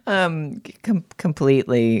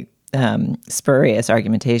completely spurious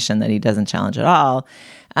argumentation that he doesn't challenge at all.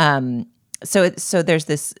 So there's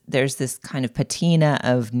this kind of patina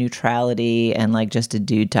of neutrality and just a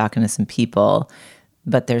dude talking to some people,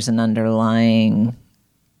 but there's an underlying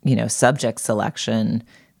subject selection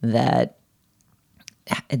that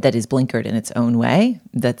is blinkered in its own way.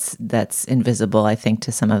 That's invisible, I think,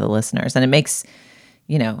 to some of the listeners. And it makes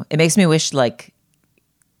me wish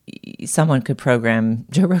someone could program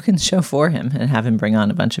Joe Rogan's show for him and have him bring on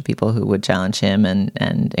a bunch of people who would challenge him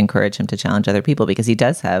and encourage him to challenge other people, because he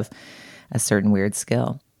does have a certain weird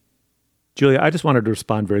skill. Julia, I just wanted to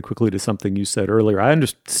respond very quickly to something you said earlier. I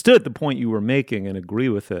understood the point you were making and agree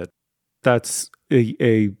with it. That's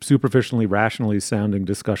a superficially rationally sounding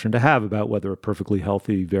discussion to have about whether a perfectly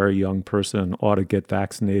healthy, very young person ought to get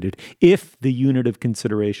vaccinated if the unit of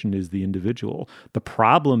consideration is the individual. The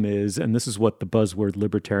problem is, and this is what the buzzword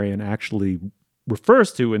libertarian actually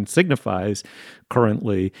refers to and signifies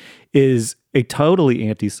currently, is a totally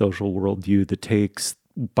antisocial worldview that takes,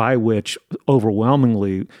 by which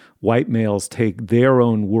overwhelmingly white males take their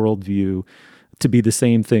own worldview to be the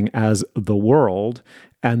same thing as the world,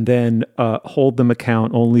 and then hold them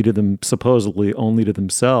account supposedly only to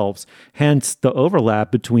themselves. Hence the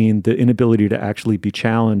overlap between the inability to actually be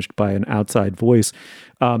challenged by an outside voice,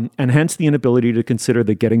 and hence the inability to consider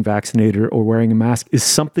that getting vaccinated or wearing a mask is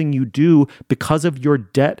something you do because of your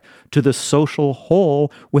debt to the social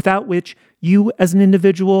whole, without which you as an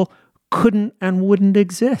individual couldn't and wouldn't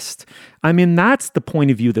exist. I mean, that's the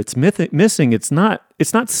point of view that's missing. It's not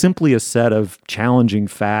simply a set of challenging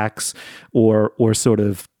facts or sort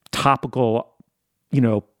of topical,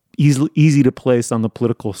 easy to place on the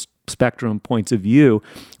political spectrum points of view.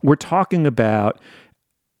 We're talking about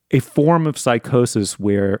a form of psychosis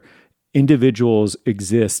where individuals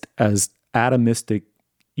exist as atomistic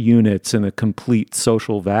units in a complete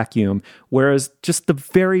social vacuum, whereas just the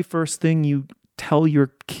very first thing you tell your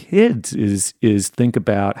kids is think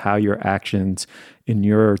about how your actions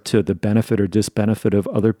inure to the benefit or disbenefit of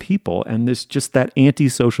other people. And there's just that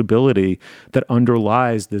anti-sociability that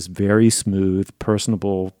underlies this very smooth,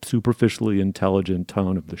 personable, superficially intelligent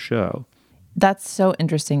tone of the show. That's so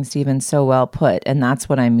interesting, Stephen, so well put. And that's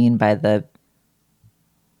what I mean by the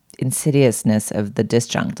insidiousness of the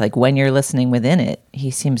disjunct. Like when you're listening within it, he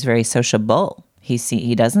seems very sociable.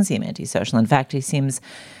 He doesn't seem antisocial. In fact, he seems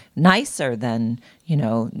nicer than,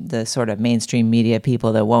 the sort of mainstream media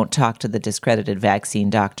people that won't talk to the discredited vaccine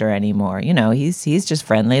doctor anymore. He's just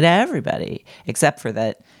friendly to everybody, except for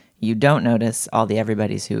that you don't notice all the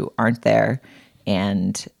everybody's who aren't there,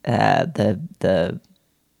 and the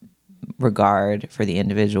regard for the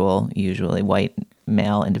individual, usually white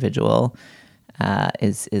male individual,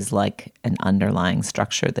 is like an underlying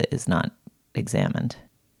structure that is not examined.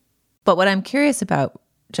 But what I'm curious about,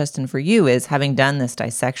 Justin, for you is, having done this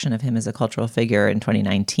dissection of him as a cultural figure in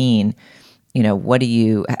 2019,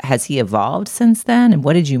 has he evolved since then? And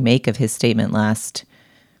what did you make of his statement last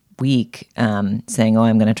week saying,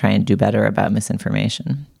 I'm going to try and do better about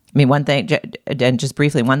misinformation? I mean, one thing, and just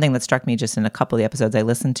briefly, one thing that struck me just in a couple of the episodes I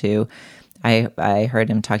listened to, I heard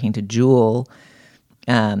him talking to Jewel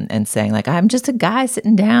and saying, like, I'm just a guy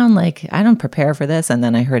sitting down, like, I don't prepare for this. And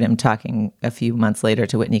then I heard him talking a few months later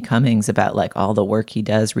to Whitney Cummings about, like, all the work he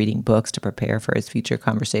does reading books to prepare for his future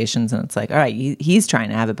conversations. And it's like, all right, he's trying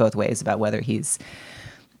to have it both ways about whether he's,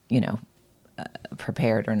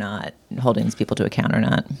 prepared or not, holding these people to account or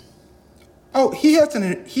not. Oh, he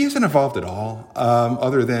hasn't evolved at all,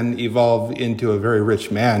 other than evolve into a very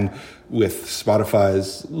rich man with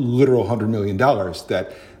Spotify's literal $100 million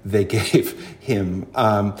that they gave him.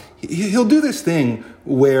 He'll do this thing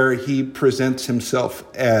where he presents himself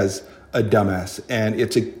as a dumbass, and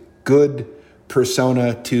it's a good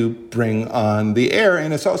persona to bring on the air,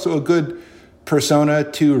 and it's also a good persona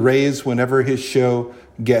to raise whenever his show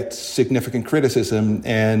gets significant criticism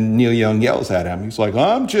and Neil Young yells at him. He's like,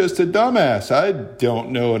 I'm just a dumbass. I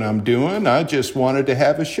don't know what I'm doing. I just wanted to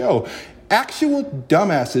have a show. Actual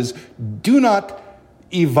dumbasses do not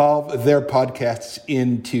evolve their podcasts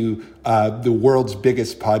into the world's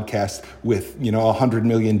biggest podcast with, $100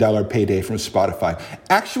 million payday from Spotify.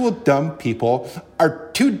 Actual dumb people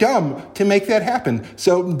are too dumb to make that happen.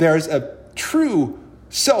 So there's a true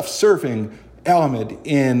self-serving element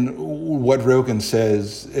in what Rogan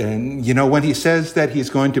says. And, when he says that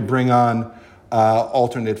he's going to bring on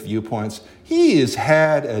alternate viewpoints, he has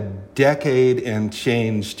had a decade and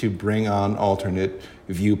change to bring on alternate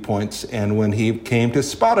viewpoints. And when he came to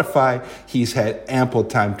Spotify, he's had ample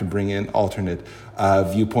time to bring in alternate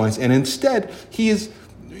viewpoints. And instead, he is,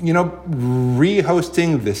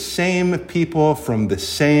 re-hosting the same people from the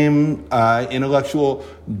same intellectual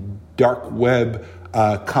dark web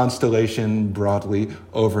constellation broadly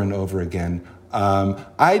over and over again.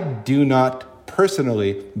 I do not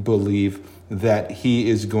personally believe that he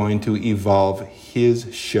is going to evolve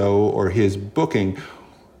his show or his booking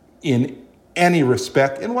in any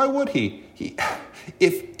respect. And why would he?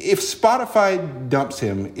 If Spotify dumps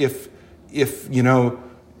him, if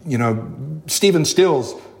Stephen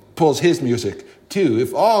Stills pulls his music too,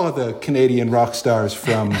 if all of the Canadian rock stars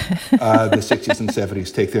from the 60s and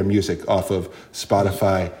 70s take their music off of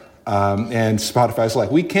Spotify And Spotify's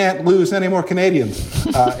like, we can't lose any more Canadians.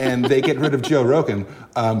 And they get rid of Joe Rogan.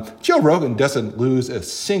 Joe Rogan doesn't lose a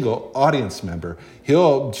single audience member.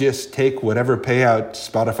 He'll just take whatever payout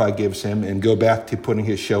Spotify gives him and go back to putting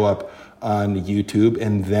his show up on YouTube.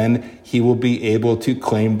 And then he will be able to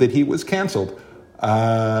claim that he was canceled.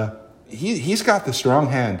 He's got the strong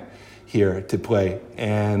hand here to play.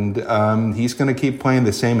 And he's going to keep playing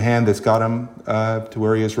the same hand that's got him to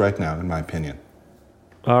where he is right now, in my opinion.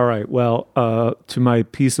 All right. Well, to my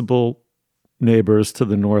peaceable neighbors to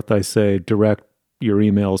the north, I say direct your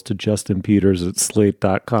emails to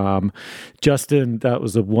justinpeters@slate.com. Justin, that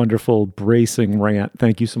was a wonderful, bracing rant.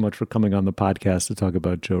 Thank you so much for coming on the podcast to talk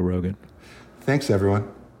about Joe Rogan. Thanks, everyone.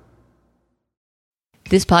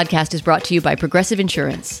 This podcast is brought to you by Progressive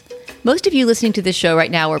Insurance. Most of you listening to this show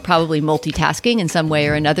right now are probably multitasking in some way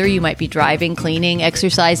or another. You might be driving, cleaning,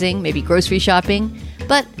 exercising, maybe grocery shopping.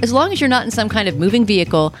 But as long as you're not in some kind of moving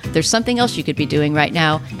vehicle, there's something else you could be doing right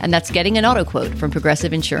now, and that's getting an auto quote from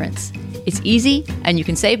Progressive Insurance. It's easy, and you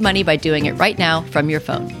can save money by doing it right now from your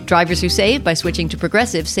phone. Drivers who save by switching to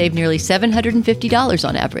Progressive save nearly $750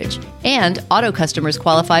 on average, and auto customers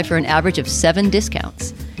qualify for an average of 7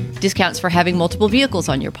 discounts. Discounts for having multiple vehicles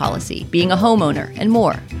on your policy, being a homeowner, and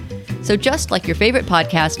more. So just like your favorite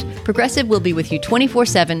podcast, Progressive will be with you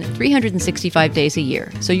 24/7, 365 days a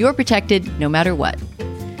year, so you're protected no matter what.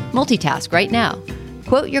 Multitask right now.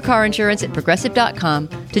 Quote your car insurance at Progressive.com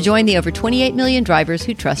to join the over 28 million drivers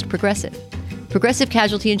who trust Progressive. Progressive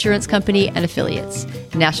Casualty Insurance Company and Affiliates.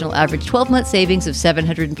 National average 12-month savings of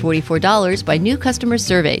 $744 by new customers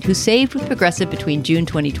surveyed who saved with Progressive between June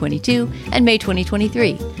 2022 and May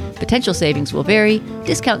 2023. Potential savings will vary.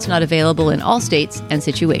 Discounts not available in all states and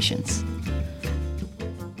situations.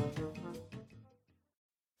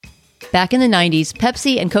 Back in the 90s,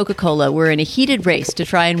 Pepsi and Coca-Cola were in a heated race to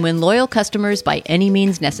try and win loyal customers by any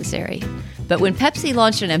means necessary. But when Pepsi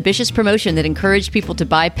launched an ambitious promotion that encouraged people to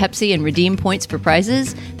buy Pepsi and redeem points for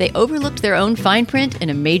prizes, they overlooked their own fine print in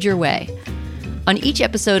a major way. On each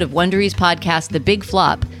episode of Wondery's podcast, The Big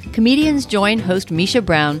Flop, comedians join host Misha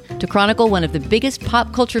Brown to chronicle one of the biggest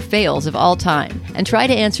pop culture fails of all time and try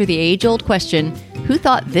to answer the age-old question, who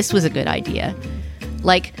thought this was a good idea?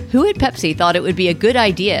 Like, who at Pepsi thought it would be a good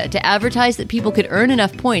idea to advertise that people could earn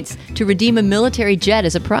enough points to redeem a military jet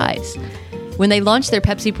as a prize? When they launched their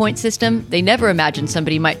Pepsi point system, they never imagined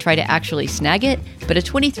somebody might try to actually snag it, but a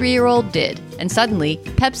 23-year-old did, and suddenly,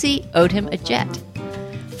 Pepsi owed him a jet.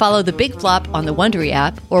 Follow The Big Flop on the Wondery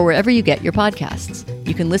app or wherever you get your podcasts.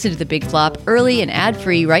 You can listen to The Big Flop early and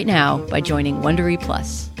ad-free right now by joining Wondery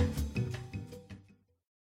Plus.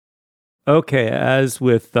 Okay, as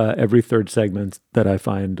with every third segment that I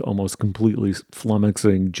find almost completely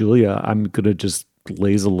flummoxing, Julia, I'm going to just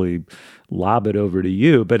lazily lob it over to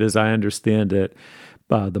you. But as I understand it,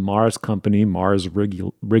 the Mars company, Mars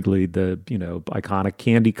Wrigley, the iconic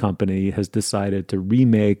candy company, has decided to not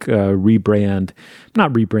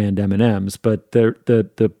rebrand M&Ms, but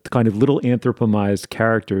the kind of little anthropomized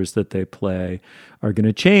characters that they play are going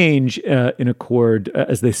to change in accord,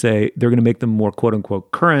 as they say, they're going to make them more quote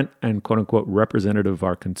unquote current and quote unquote representative of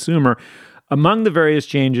our consumer. Among the various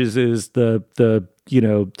changes is the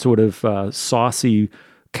sort of saucy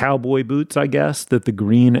cowboy boots, I guess, that the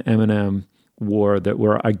green M&M wore that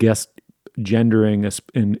were, I guess, gendering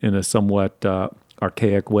in a somewhat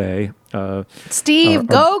archaic way. Steve,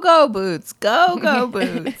 go-go boots, go-go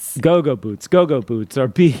boots. Go-go boots are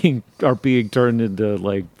being turned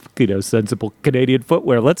into sensible Canadian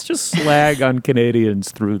footwear. Let's just slag on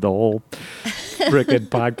Canadians through the whole frickin'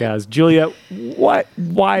 podcast. Julia,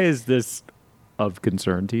 why is this of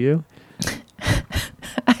concern to you?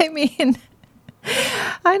 I mean,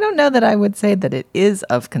 I don't know that I would say that it is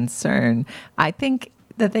of concern. I think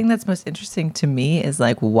the thing that's most interesting to me is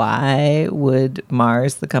why would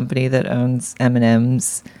Mars, the company that owns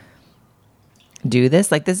M&Ms, do this?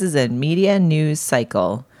 This is a media news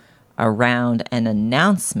cycle around an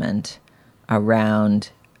announcement around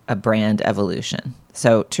a brand evolution.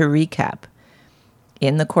 So to recap,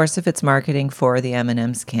 in the course of its marketing for the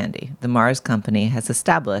M&M's candy, the Mars company has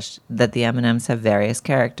established that the M&Ms have various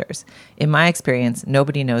characters. In my experience,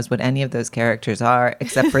 nobody knows what any of those characters are,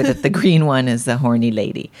 except for that the green one is a horny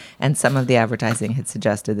lady. And some of the advertising had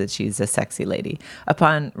suggested that she's a sexy lady.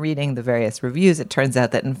 Upon reading the various reviews, it turns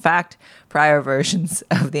out that, in fact, prior versions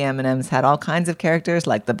of the M&Ms had all kinds of characters,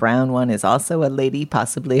 like the brown one is also a lady,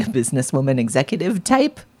 possibly a businesswoman executive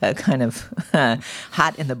type, a kind of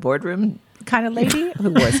hot in the boardroom kind of lady who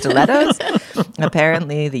wore stilettos.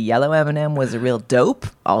 Apparently, the yellow M&M was a real dope,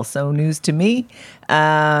 also news to me.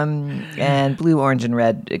 And blue, orange, and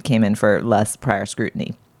red came in for less prior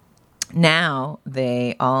scrutiny. Now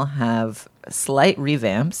they all have slight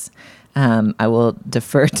revamps. I will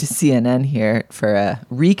defer to CNN here for a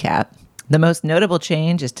recap. The most notable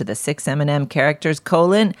change is to the 6 M&M characters,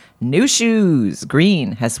 new shoes.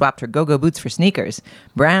 Green has swapped her go-go boots for sneakers.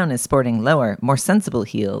 Brown is sporting lower, more sensible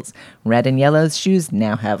heels. Red and yellow's shoes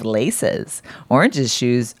now have laces. Orange's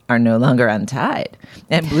shoes are no longer untied.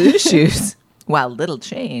 And blue's shoes, while little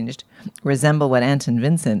changed, resemble what Anton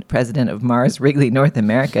Vincent, president of Mars Wrigley North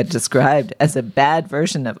America, described as a bad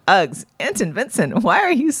version of Uggs. Anton Vincent, why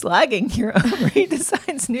are you slagging your own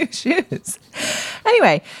redesigned new shoes?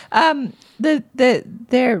 Anyway,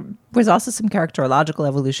 there was also some characterological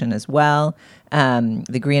evolution as well.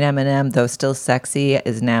 The green M&M, though still sexy,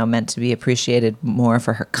 is now meant to be appreciated more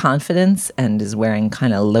for her confidence and is wearing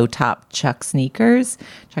kind of low-top Chuck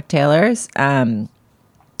Taylors.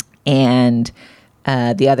 And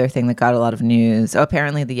the other thing that got a lot of news,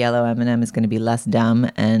 apparently the yellow M&M is going to be less dumb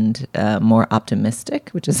and more optimistic,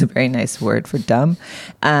 which is a very nice word for dumb.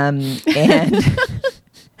 And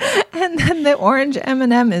and then the orange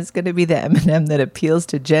M&M is going to be the M&M that appeals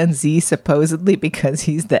to Gen Z, supposedly because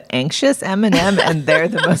he's the anxious M&M and they're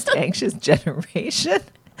the most anxious generation.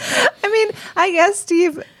 I mean, I guess,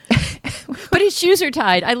 Steve... But his shoes are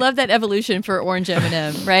tied. I love that evolution for orange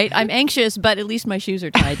M&M, right? I'm anxious, but at least my shoes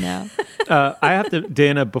are tied now. I have to,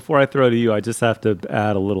 Dana, before I throw to you, I just have to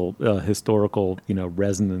add a little historical,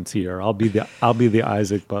 resonance here. I'll be the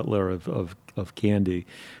Isaac Butler of candy,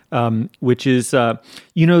 which is,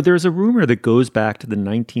 there's a rumor that goes back to the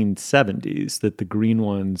 1970s that the green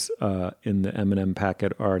ones in the M&M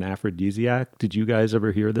packet are an aphrodisiac. Did you guys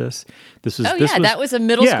ever hear this? That was a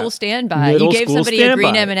middle school standby. You gave somebody a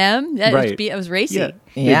green M&M. That was racy.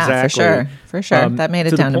 Yeah, exactly. for sure. That made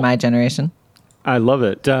it down to my generation. I love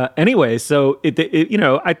it. Anyway, so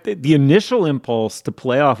the initial impulse to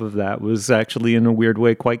play off of that was actually, in a weird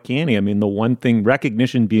way, quite canny. I mean, the one thing,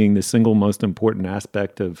 recognition being the single most important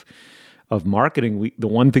aspect of marketing, the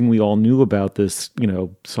one thing we all knew about this,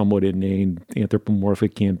 somewhat inane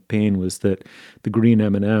anthropomorphic campaign was that the green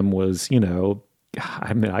M&M was, I'm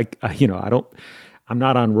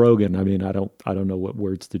not on Rogan. I mean, I don't know what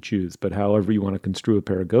words to choose, but however you want to construe a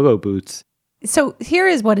pair of go-go boots. So here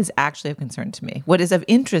is what is actually of concern to me. What is of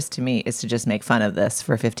interest to me is to just make fun of this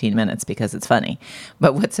for 15 minutes because it's funny.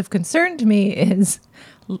 But what's of concern to me is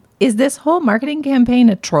this whole marketing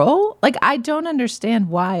campaign a troll? Like, I don't understand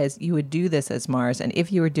why you would do this as Mars. And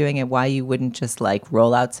if you were doing it, why you wouldn't just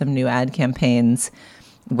roll out some new ad campaigns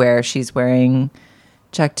where she's wearing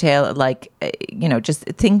Chuck Taylor, just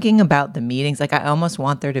thinking about the meetings. I almost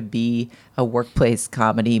want there to be a workplace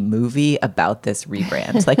comedy movie about this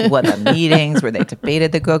rebrand. What the meetings where they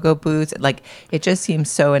debated the go-go boots. It just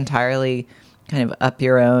seems so entirely kind of up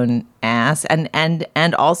your own ass. And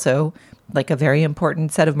also a very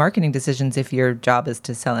important set of marketing decisions if your job is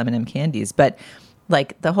to sell M&M candies. But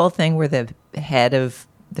the whole thing where the head of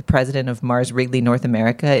the president of Mars Wrigley North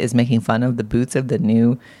America is making fun of the boots of the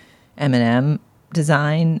new M&M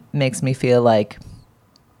design makes me feel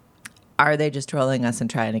are they just trolling us and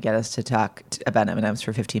trying to get us to talk about M&Ms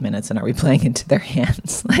for 15 minutes, and are we playing into their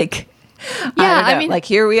hands? I mean,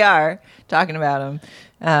 here we are talking about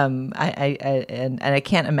them. I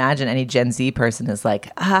can't imagine any Gen Z person is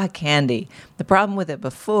candy. The problem with it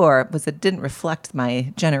before was it didn't reflect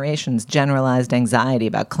my generation's generalized anxiety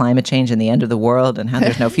about climate change and the end of the world and how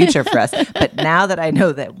there's no future for us. But now that I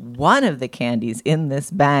know that one of the candies in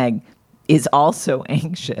this bag is also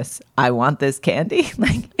anxious, I want this candy.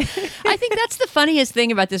 I think that's the funniest thing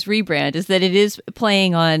about this rebrand is that it is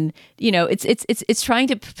playing on, it's trying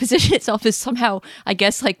to position itself as somehow, I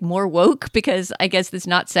guess, more woke, because I guess it's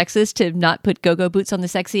not sexist to not put go-go boots on the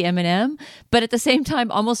sexy M&M. But at the same time,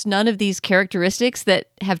 almost none of these characteristics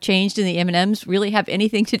that have changed in the M&Ms really have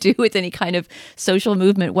anything to do with any kind of social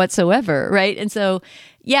movement whatsoever, right? And so,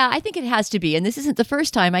 yeah, I think it has to be. And this isn't the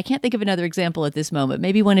first time. I can't think of another example at this moment.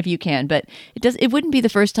 Maybe one of you can, but it wouldn't be the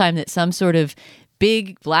first time that some sort of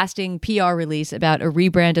big blasting PR release about a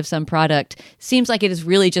rebrand of some product seems like it is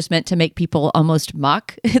really just meant to make people almost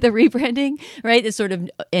mock the rebranding, right? It's sort of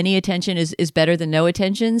any attention is better than no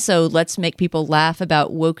attention. So let's make people laugh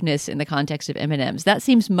about wokeness in the context of M&Ms. That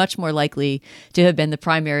seems much more likely to have been the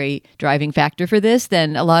primary driving factor for this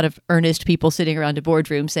than a lot of earnest people sitting around a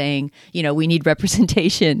boardroom saying, we need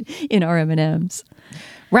representation in our M&Ms.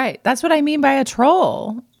 Right. That's what I mean by a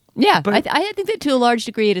troll. Yeah, but I think that to a large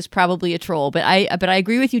degree it is probably a troll. But I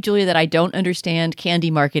agree with you, Julia, that I don't understand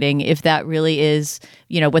candy marketing if that really is,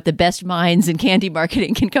 what the best minds in candy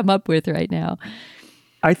marketing can come up with right now.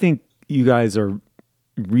 I think you guys are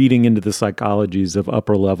reading into the psychologies of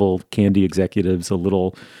upper level candy executives a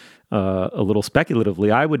little a little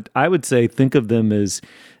speculatively, I would say think of them as,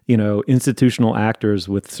 institutional actors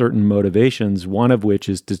with certain motivations, one of which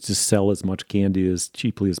is to just sell as much candy as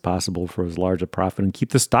cheaply as possible for as large a profit and keep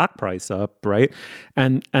the stock price up, right?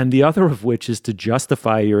 And the other of which is to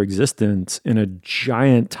justify your existence in a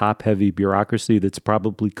giant top-heavy bureaucracy that's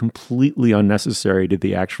probably completely unnecessary to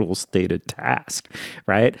the actual stated task,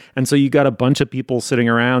 right? And so you got a bunch of people sitting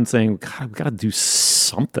around saying, God, we've got to do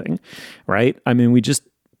something, right? I mean,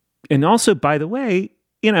 and also, by the way,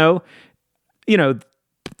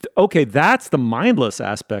 okay, that's the mindless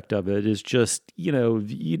aspect of it, is just, you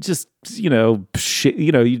just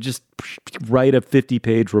write a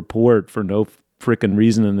 50-page report for no frickin'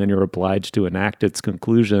 reason, and then you're obliged to enact its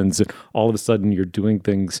conclusions. And all of a sudden you're doing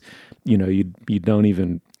things, you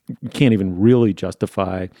can't even really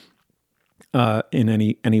justify in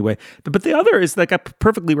any way. But the other is like a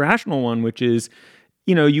perfectly rational one, which is,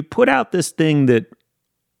 you put out this thing that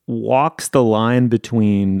walks the line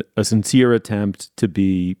between a sincere attempt to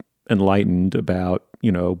be enlightened about,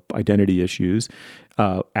 identity issues,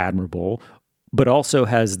 admirable, but also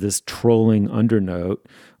has this trolling undernote,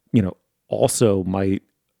 also might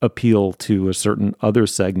appeal to a certain other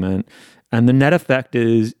segment. And the net effect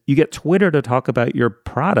is you get Twitter to talk about your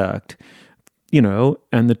product,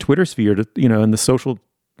 and the Twitter sphere to, and the social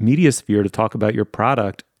media sphere to talk about your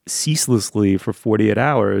product ceaselessly for 48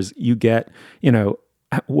 hours. You get,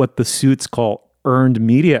 what the suits call earned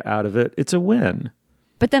media out of it. It's a win.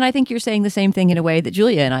 But then I think you're saying the same thing in a way that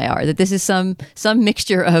Julia and I are, that this is some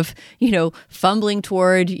mixture of, fumbling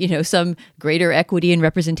toward, some greater equity and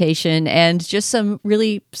representation, and just some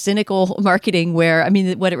really cynical marketing where,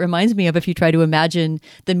 what it reminds me of, if you try to imagine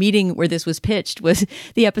the meeting where this was pitched, was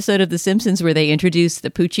the episode of The Simpsons where they introduced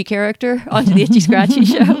the Poochie character onto the Itchy Scratchy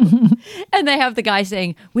show. And they have the guy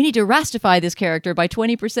saying, we need to rastify this character by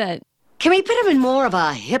 20%. Can we put him in more of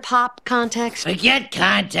a hip-hop context? Forget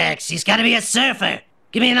context. He's got to be a surfer.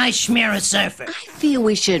 Give me a nice schmear of surfer. I feel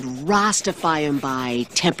we should rastify him by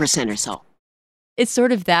 10% or so. It's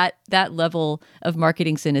sort of that level of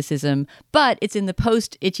marketing cynicism, but it's in the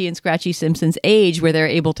post-Itchy and Scratchy Simpsons age where they're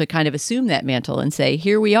able to kind of assume that mantle and say,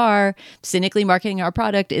 here we are, cynically marketing our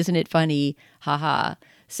product. Isn't it funny? Ha.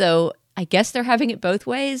 So I guess they're having it both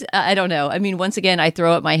ways. I don't know. Once again, I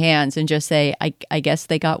throw up my hands and just say, I guess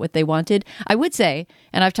they got what they wanted. I would say,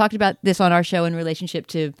 and I've talked about this on our show in relationship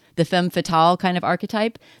to the femme fatale kind of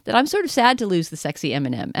archetype, that I'm sort of sad to lose the sexy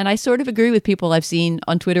M&M. And I sort of agree with people I've seen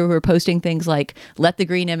on Twitter who are posting things like, let the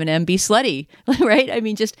green M&M be slutty, right?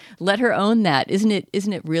 Just let her own that. Isn't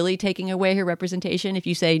it really taking away her representation if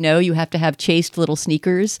you say, no, you have to have chaste little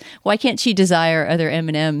sneakers? Why can't she desire other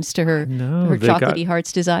M&Ms to her chocolatey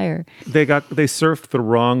heart's desire? They surfed the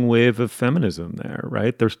wrong wave of feminism there,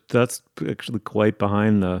 right? That's actually quite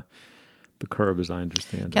behind the curve, as I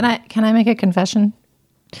understand it. Can I make a confession?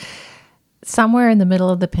 Somewhere in the middle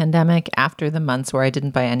of the pandemic, after the months where I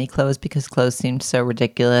didn't buy any clothes because clothes seemed so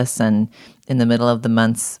ridiculous, and in the middle of the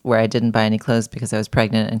months where I didn't buy any clothes because I was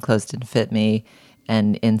pregnant and clothes didn't fit me,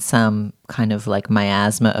 and in some kind of like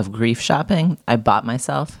miasma of grief shopping, I bought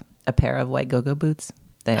myself a pair of white go-go boots.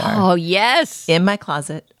 They are. Oh, yes. In my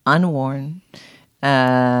closet, unworn.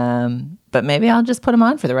 But maybe I'll just put them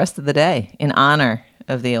on for the rest of the day in honor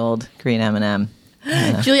of the old green M&M.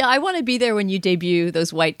 Yeah. Julia, I want to be there when you debut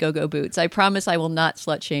those white go-go boots. I promise I will not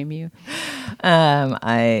slut shame you.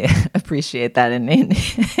 I appreciate that,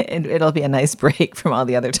 and it'll be a nice break from all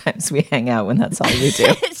the other times we hang out when that's all we do.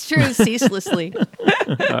 It's true, ceaselessly. All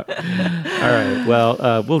right.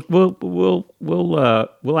 Well,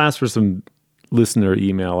 we'll ask for some listener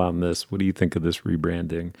email on this. What do you think of this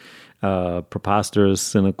rebranding? Preposterous,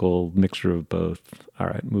 cynical, mixture of both. All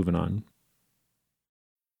right, moving on.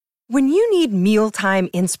 When you need mealtime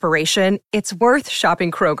inspiration, it's worth shopping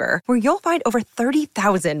Kroger, where you'll find over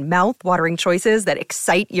 30,000 mouth-watering choices that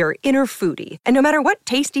excite your inner foodie. And no matter what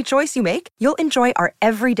tasty choice you make, you'll enjoy our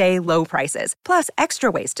everyday low prices, plus extra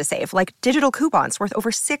ways to save, like digital coupons worth over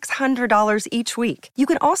 $600 each week. You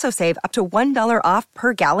can also save up to $1 off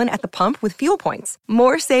per gallon at the pump with fuel points.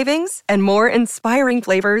 More savings and more inspiring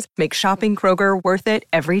flavors make shopping Kroger worth it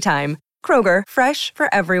every time. Kroger, fresh for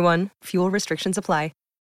everyone. Fuel restrictions apply.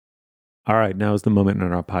 All right, now is the moment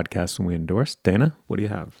in our podcast when we endorse. Dana, what do you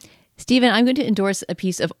have? Stephen, I'm going to endorse a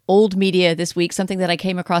piece of old media this week, something that I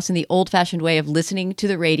came across in the old-fashioned way of listening to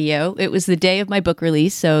the radio. It was the day of my book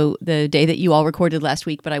release, so the day that you all recorded last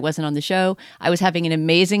week, but I wasn't on the show. I was having an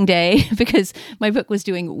amazing day because my book was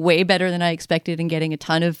doing way better than I expected and getting a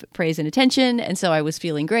ton of praise and attention, and so I was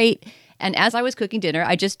feeling great. And as I was cooking dinner,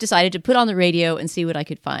 I just decided to put on the radio and see what I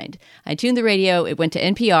could find. I tuned the radio, it went to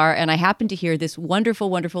NPR, and I happened to hear this wonderful,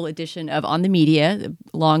 wonderful edition of On the Media, the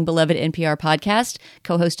long-beloved NPR podcast,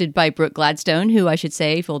 co-hosted by Brooke Gladstone, who I should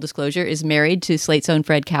say, full disclosure, is married to Slate's own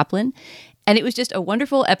Fred Kaplan. And it was just a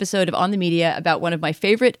wonderful episode of On the Media about one of my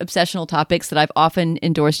favorite obsessional topics that I've often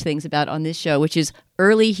endorsed things about on this show, which is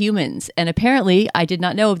early humans. And apparently, I did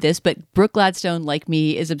not know of this, but Brooke Gladstone, like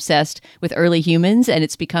me, is obsessed with early humans, and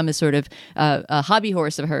it's become a sort of a hobby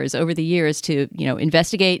horse of hers over the years to,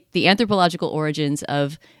 investigate the anthropological origins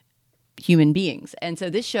of human beings. And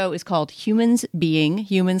so this show is called Humans, Being.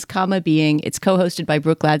 It's co-hosted by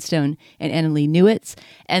Brooke Gladstone and Annalee Newitz.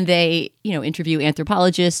 And they, interview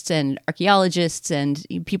anthropologists and archaeologists and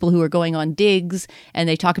people who are going on digs. And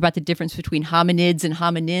they talk about the difference between hominids and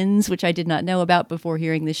hominins, which I did not know about before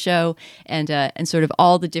hearing this show, and sort of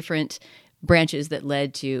all the different branches that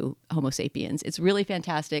led to Homo sapiens. It's really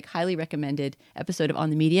fantastic, highly recommended episode of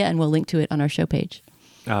On the Media, and we'll link to it on our show page.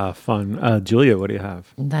 Fun. Julia, what do you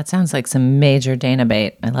have? That sounds like some major Dana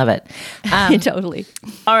bait. I love it. Totally.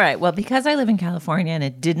 All right. Well, because I live in California and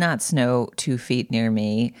it did not snow 2 feet near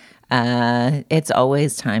me, it's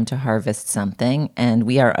always time to harvest something. And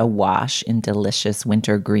we are awash in delicious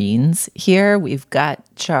winter greens here. We've got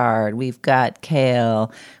chard, we've got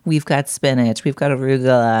kale, we've got spinach, we've got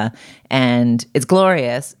arugula, and it's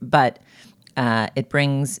glorious. But it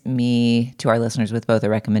brings me to our listeners with both a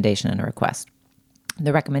recommendation and a request.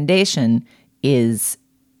 The recommendation is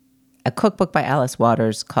a cookbook by Alice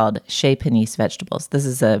Waters called Chez Panisse Vegetables. This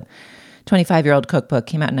is a 25-year-old cookbook,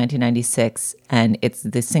 came out in 1996, and it's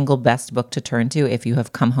the single best book to turn to if you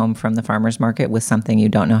have come home from the farmer's market with something you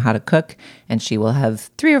don't know how to cook. And she will have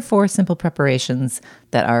 3 or 4 simple preparations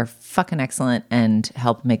that are fucking excellent and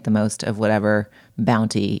help make the most of whatever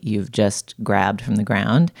bounty you've just grabbed from the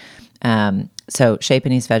ground. So Chez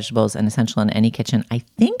Panisse Vegetables, an essential in any kitchen. I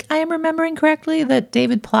think I am remembering correctly that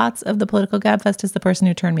David Plotz of the Political Gabfest is the person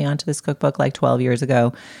who turned me on to this cookbook like 12 years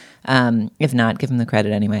ago. If not, give him the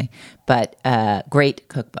credit anyway. But great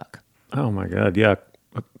cookbook. Oh my God. Yeah.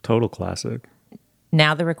 A total classic.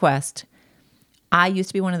 Now the request. I used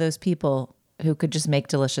to be one of those people who could just make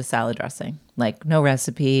delicious salad dressing. Like no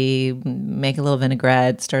recipe, make a little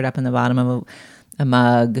vinaigrette, stir it up in the bottom of a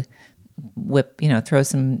mug, whip, throw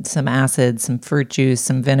some acid, some fruit juice,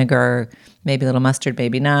 some vinegar, maybe a little mustard,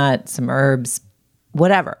 maybe not, some herbs,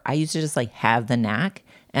 whatever. I used to just have the knack,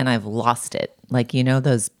 and I've lost it.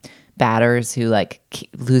 Those batters who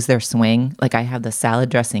lose their swing. I have the salad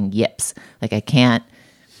dressing yips. I can't,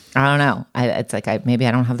 I don't know. Maybe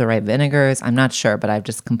I don't have the right vinegars. I'm not sure, but I've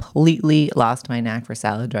just completely lost my knack for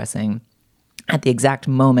salad dressing at the exact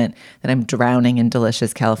moment that I'm drowning in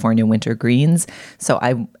delicious California winter greens. So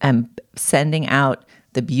I am sending out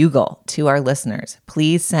the bugle to our listeners.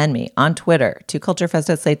 Please send me on Twitter to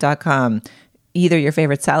culturefest@slate.com either your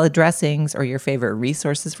favorite salad dressings or your favorite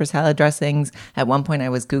resources for salad dressings. At one point I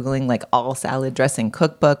was Googling all salad dressing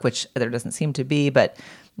cookbook, which there doesn't seem to be, but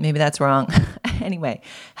maybe that's wrong. Anyway,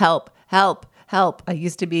 help. I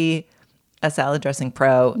used to be a salad dressing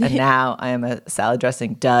pro, and now I am a salad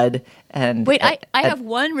dressing dud. And wait, I have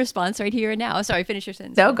one response right here and now. Sorry, finish your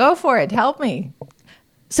sentence. No, go for it. Help me.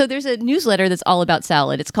 So there's a newsletter that's all about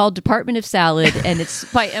salad. It's called Department of Salad, and it's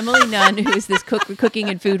by Emily Nunn, who is this cooking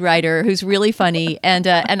and food writer who's really funny, and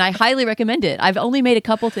I highly recommend it. I've only made a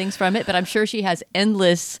couple things from it, but I'm sure she has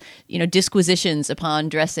endless, disquisitions upon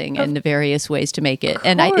dressing and the various ways to make it.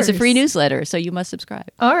 And it's a free newsletter, so you must subscribe.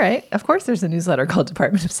 All right. Of course there's a newsletter called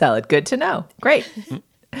Department of Salad. Good to know. Great.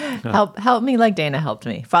 Help me like Dana helped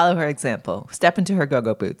me. Follow her example. Step into her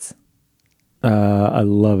go-go boots. I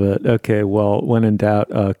love it. Okay, well, when in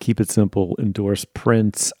doubt, keep it simple, endorse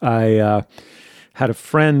Prince. I had a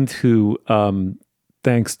friend who,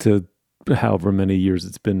 thanks to however many years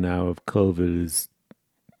it's been now of COVID, is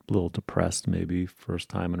a little depressed, maybe first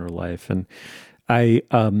time in her life. And I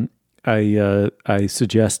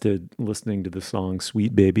suggested listening to the song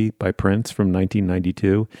Sweet Baby by Prince from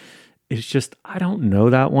 1992. It's just, I don't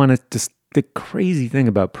know that one. It's just, the crazy thing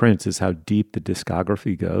about Prince is how deep the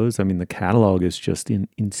discography goes. I mean, the catalog is just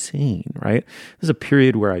insane, right? There's a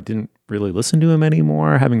period where I didn't really listen to him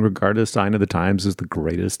anymore, having regarded Sign of the Times as the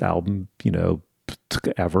greatest album,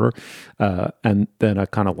 ever. And then I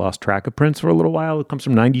kind of lost track of Prince for a little while. It comes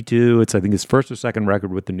from 92. It's, I think, his first or second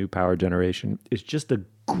record with the New Power Generation. It's just a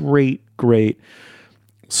great,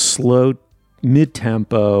 slow,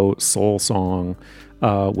 mid-tempo soul song.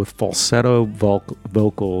 With falsetto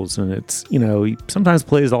vocals, and it's, he sometimes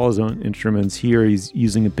plays all his own instruments. Here he's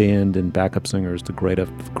using a band and backup singers to great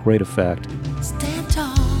effect. Stand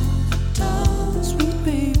tall, sweet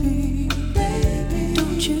baby,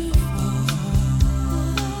 don't you fall.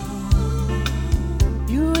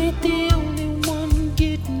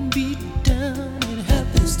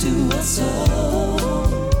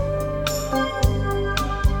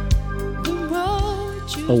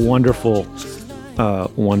 a wonderful,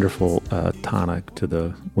 wonderful tonic to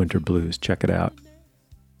the winter blues. Check it out.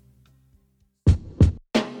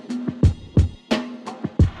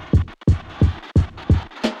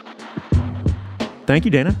 Thank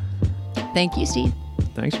you, Dana. Thank you, Steve.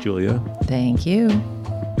 Thanks, Julia. Thank you.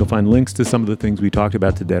 You'll find links to some of the things we talked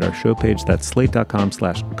about today at our show page. That's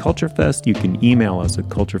slate.com/culturefest. You can email us at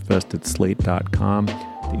culturefest@slate.com.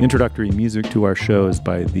 The introductory music to our show is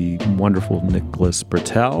by the wonderful Nicholas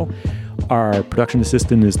Bertel. Our production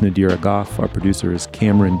assistant is Nadira Goff. Our producer is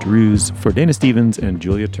Cameron Drews. For Dana Stevens and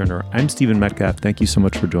Julia Turner, I'm Stephen Metcalf. Thank you so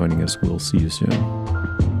much for joining us. We'll see you soon.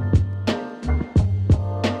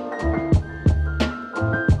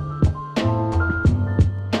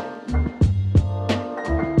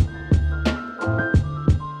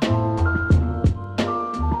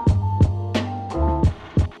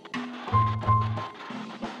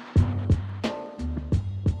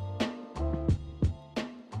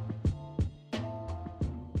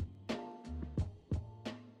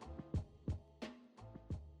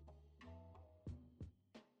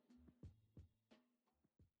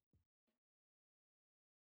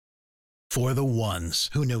 For the ones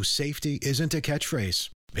who know safety isn't a catchphrase,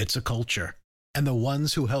 it's a culture. And the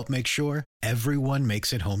ones who help make sure everyone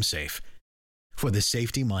makes it home safe. For the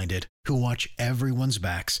safety-minded who watch everyone's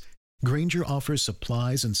backs, Grainger offers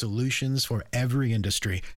supplies and solutions for every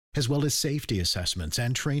industry, as well as safety assessments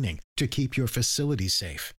and training to keep your facilities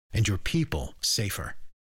safe and your people safer.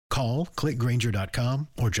 Call, click Grainger.com,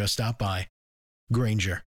 or just stop by.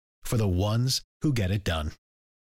 Grainger, for the ones who get it done.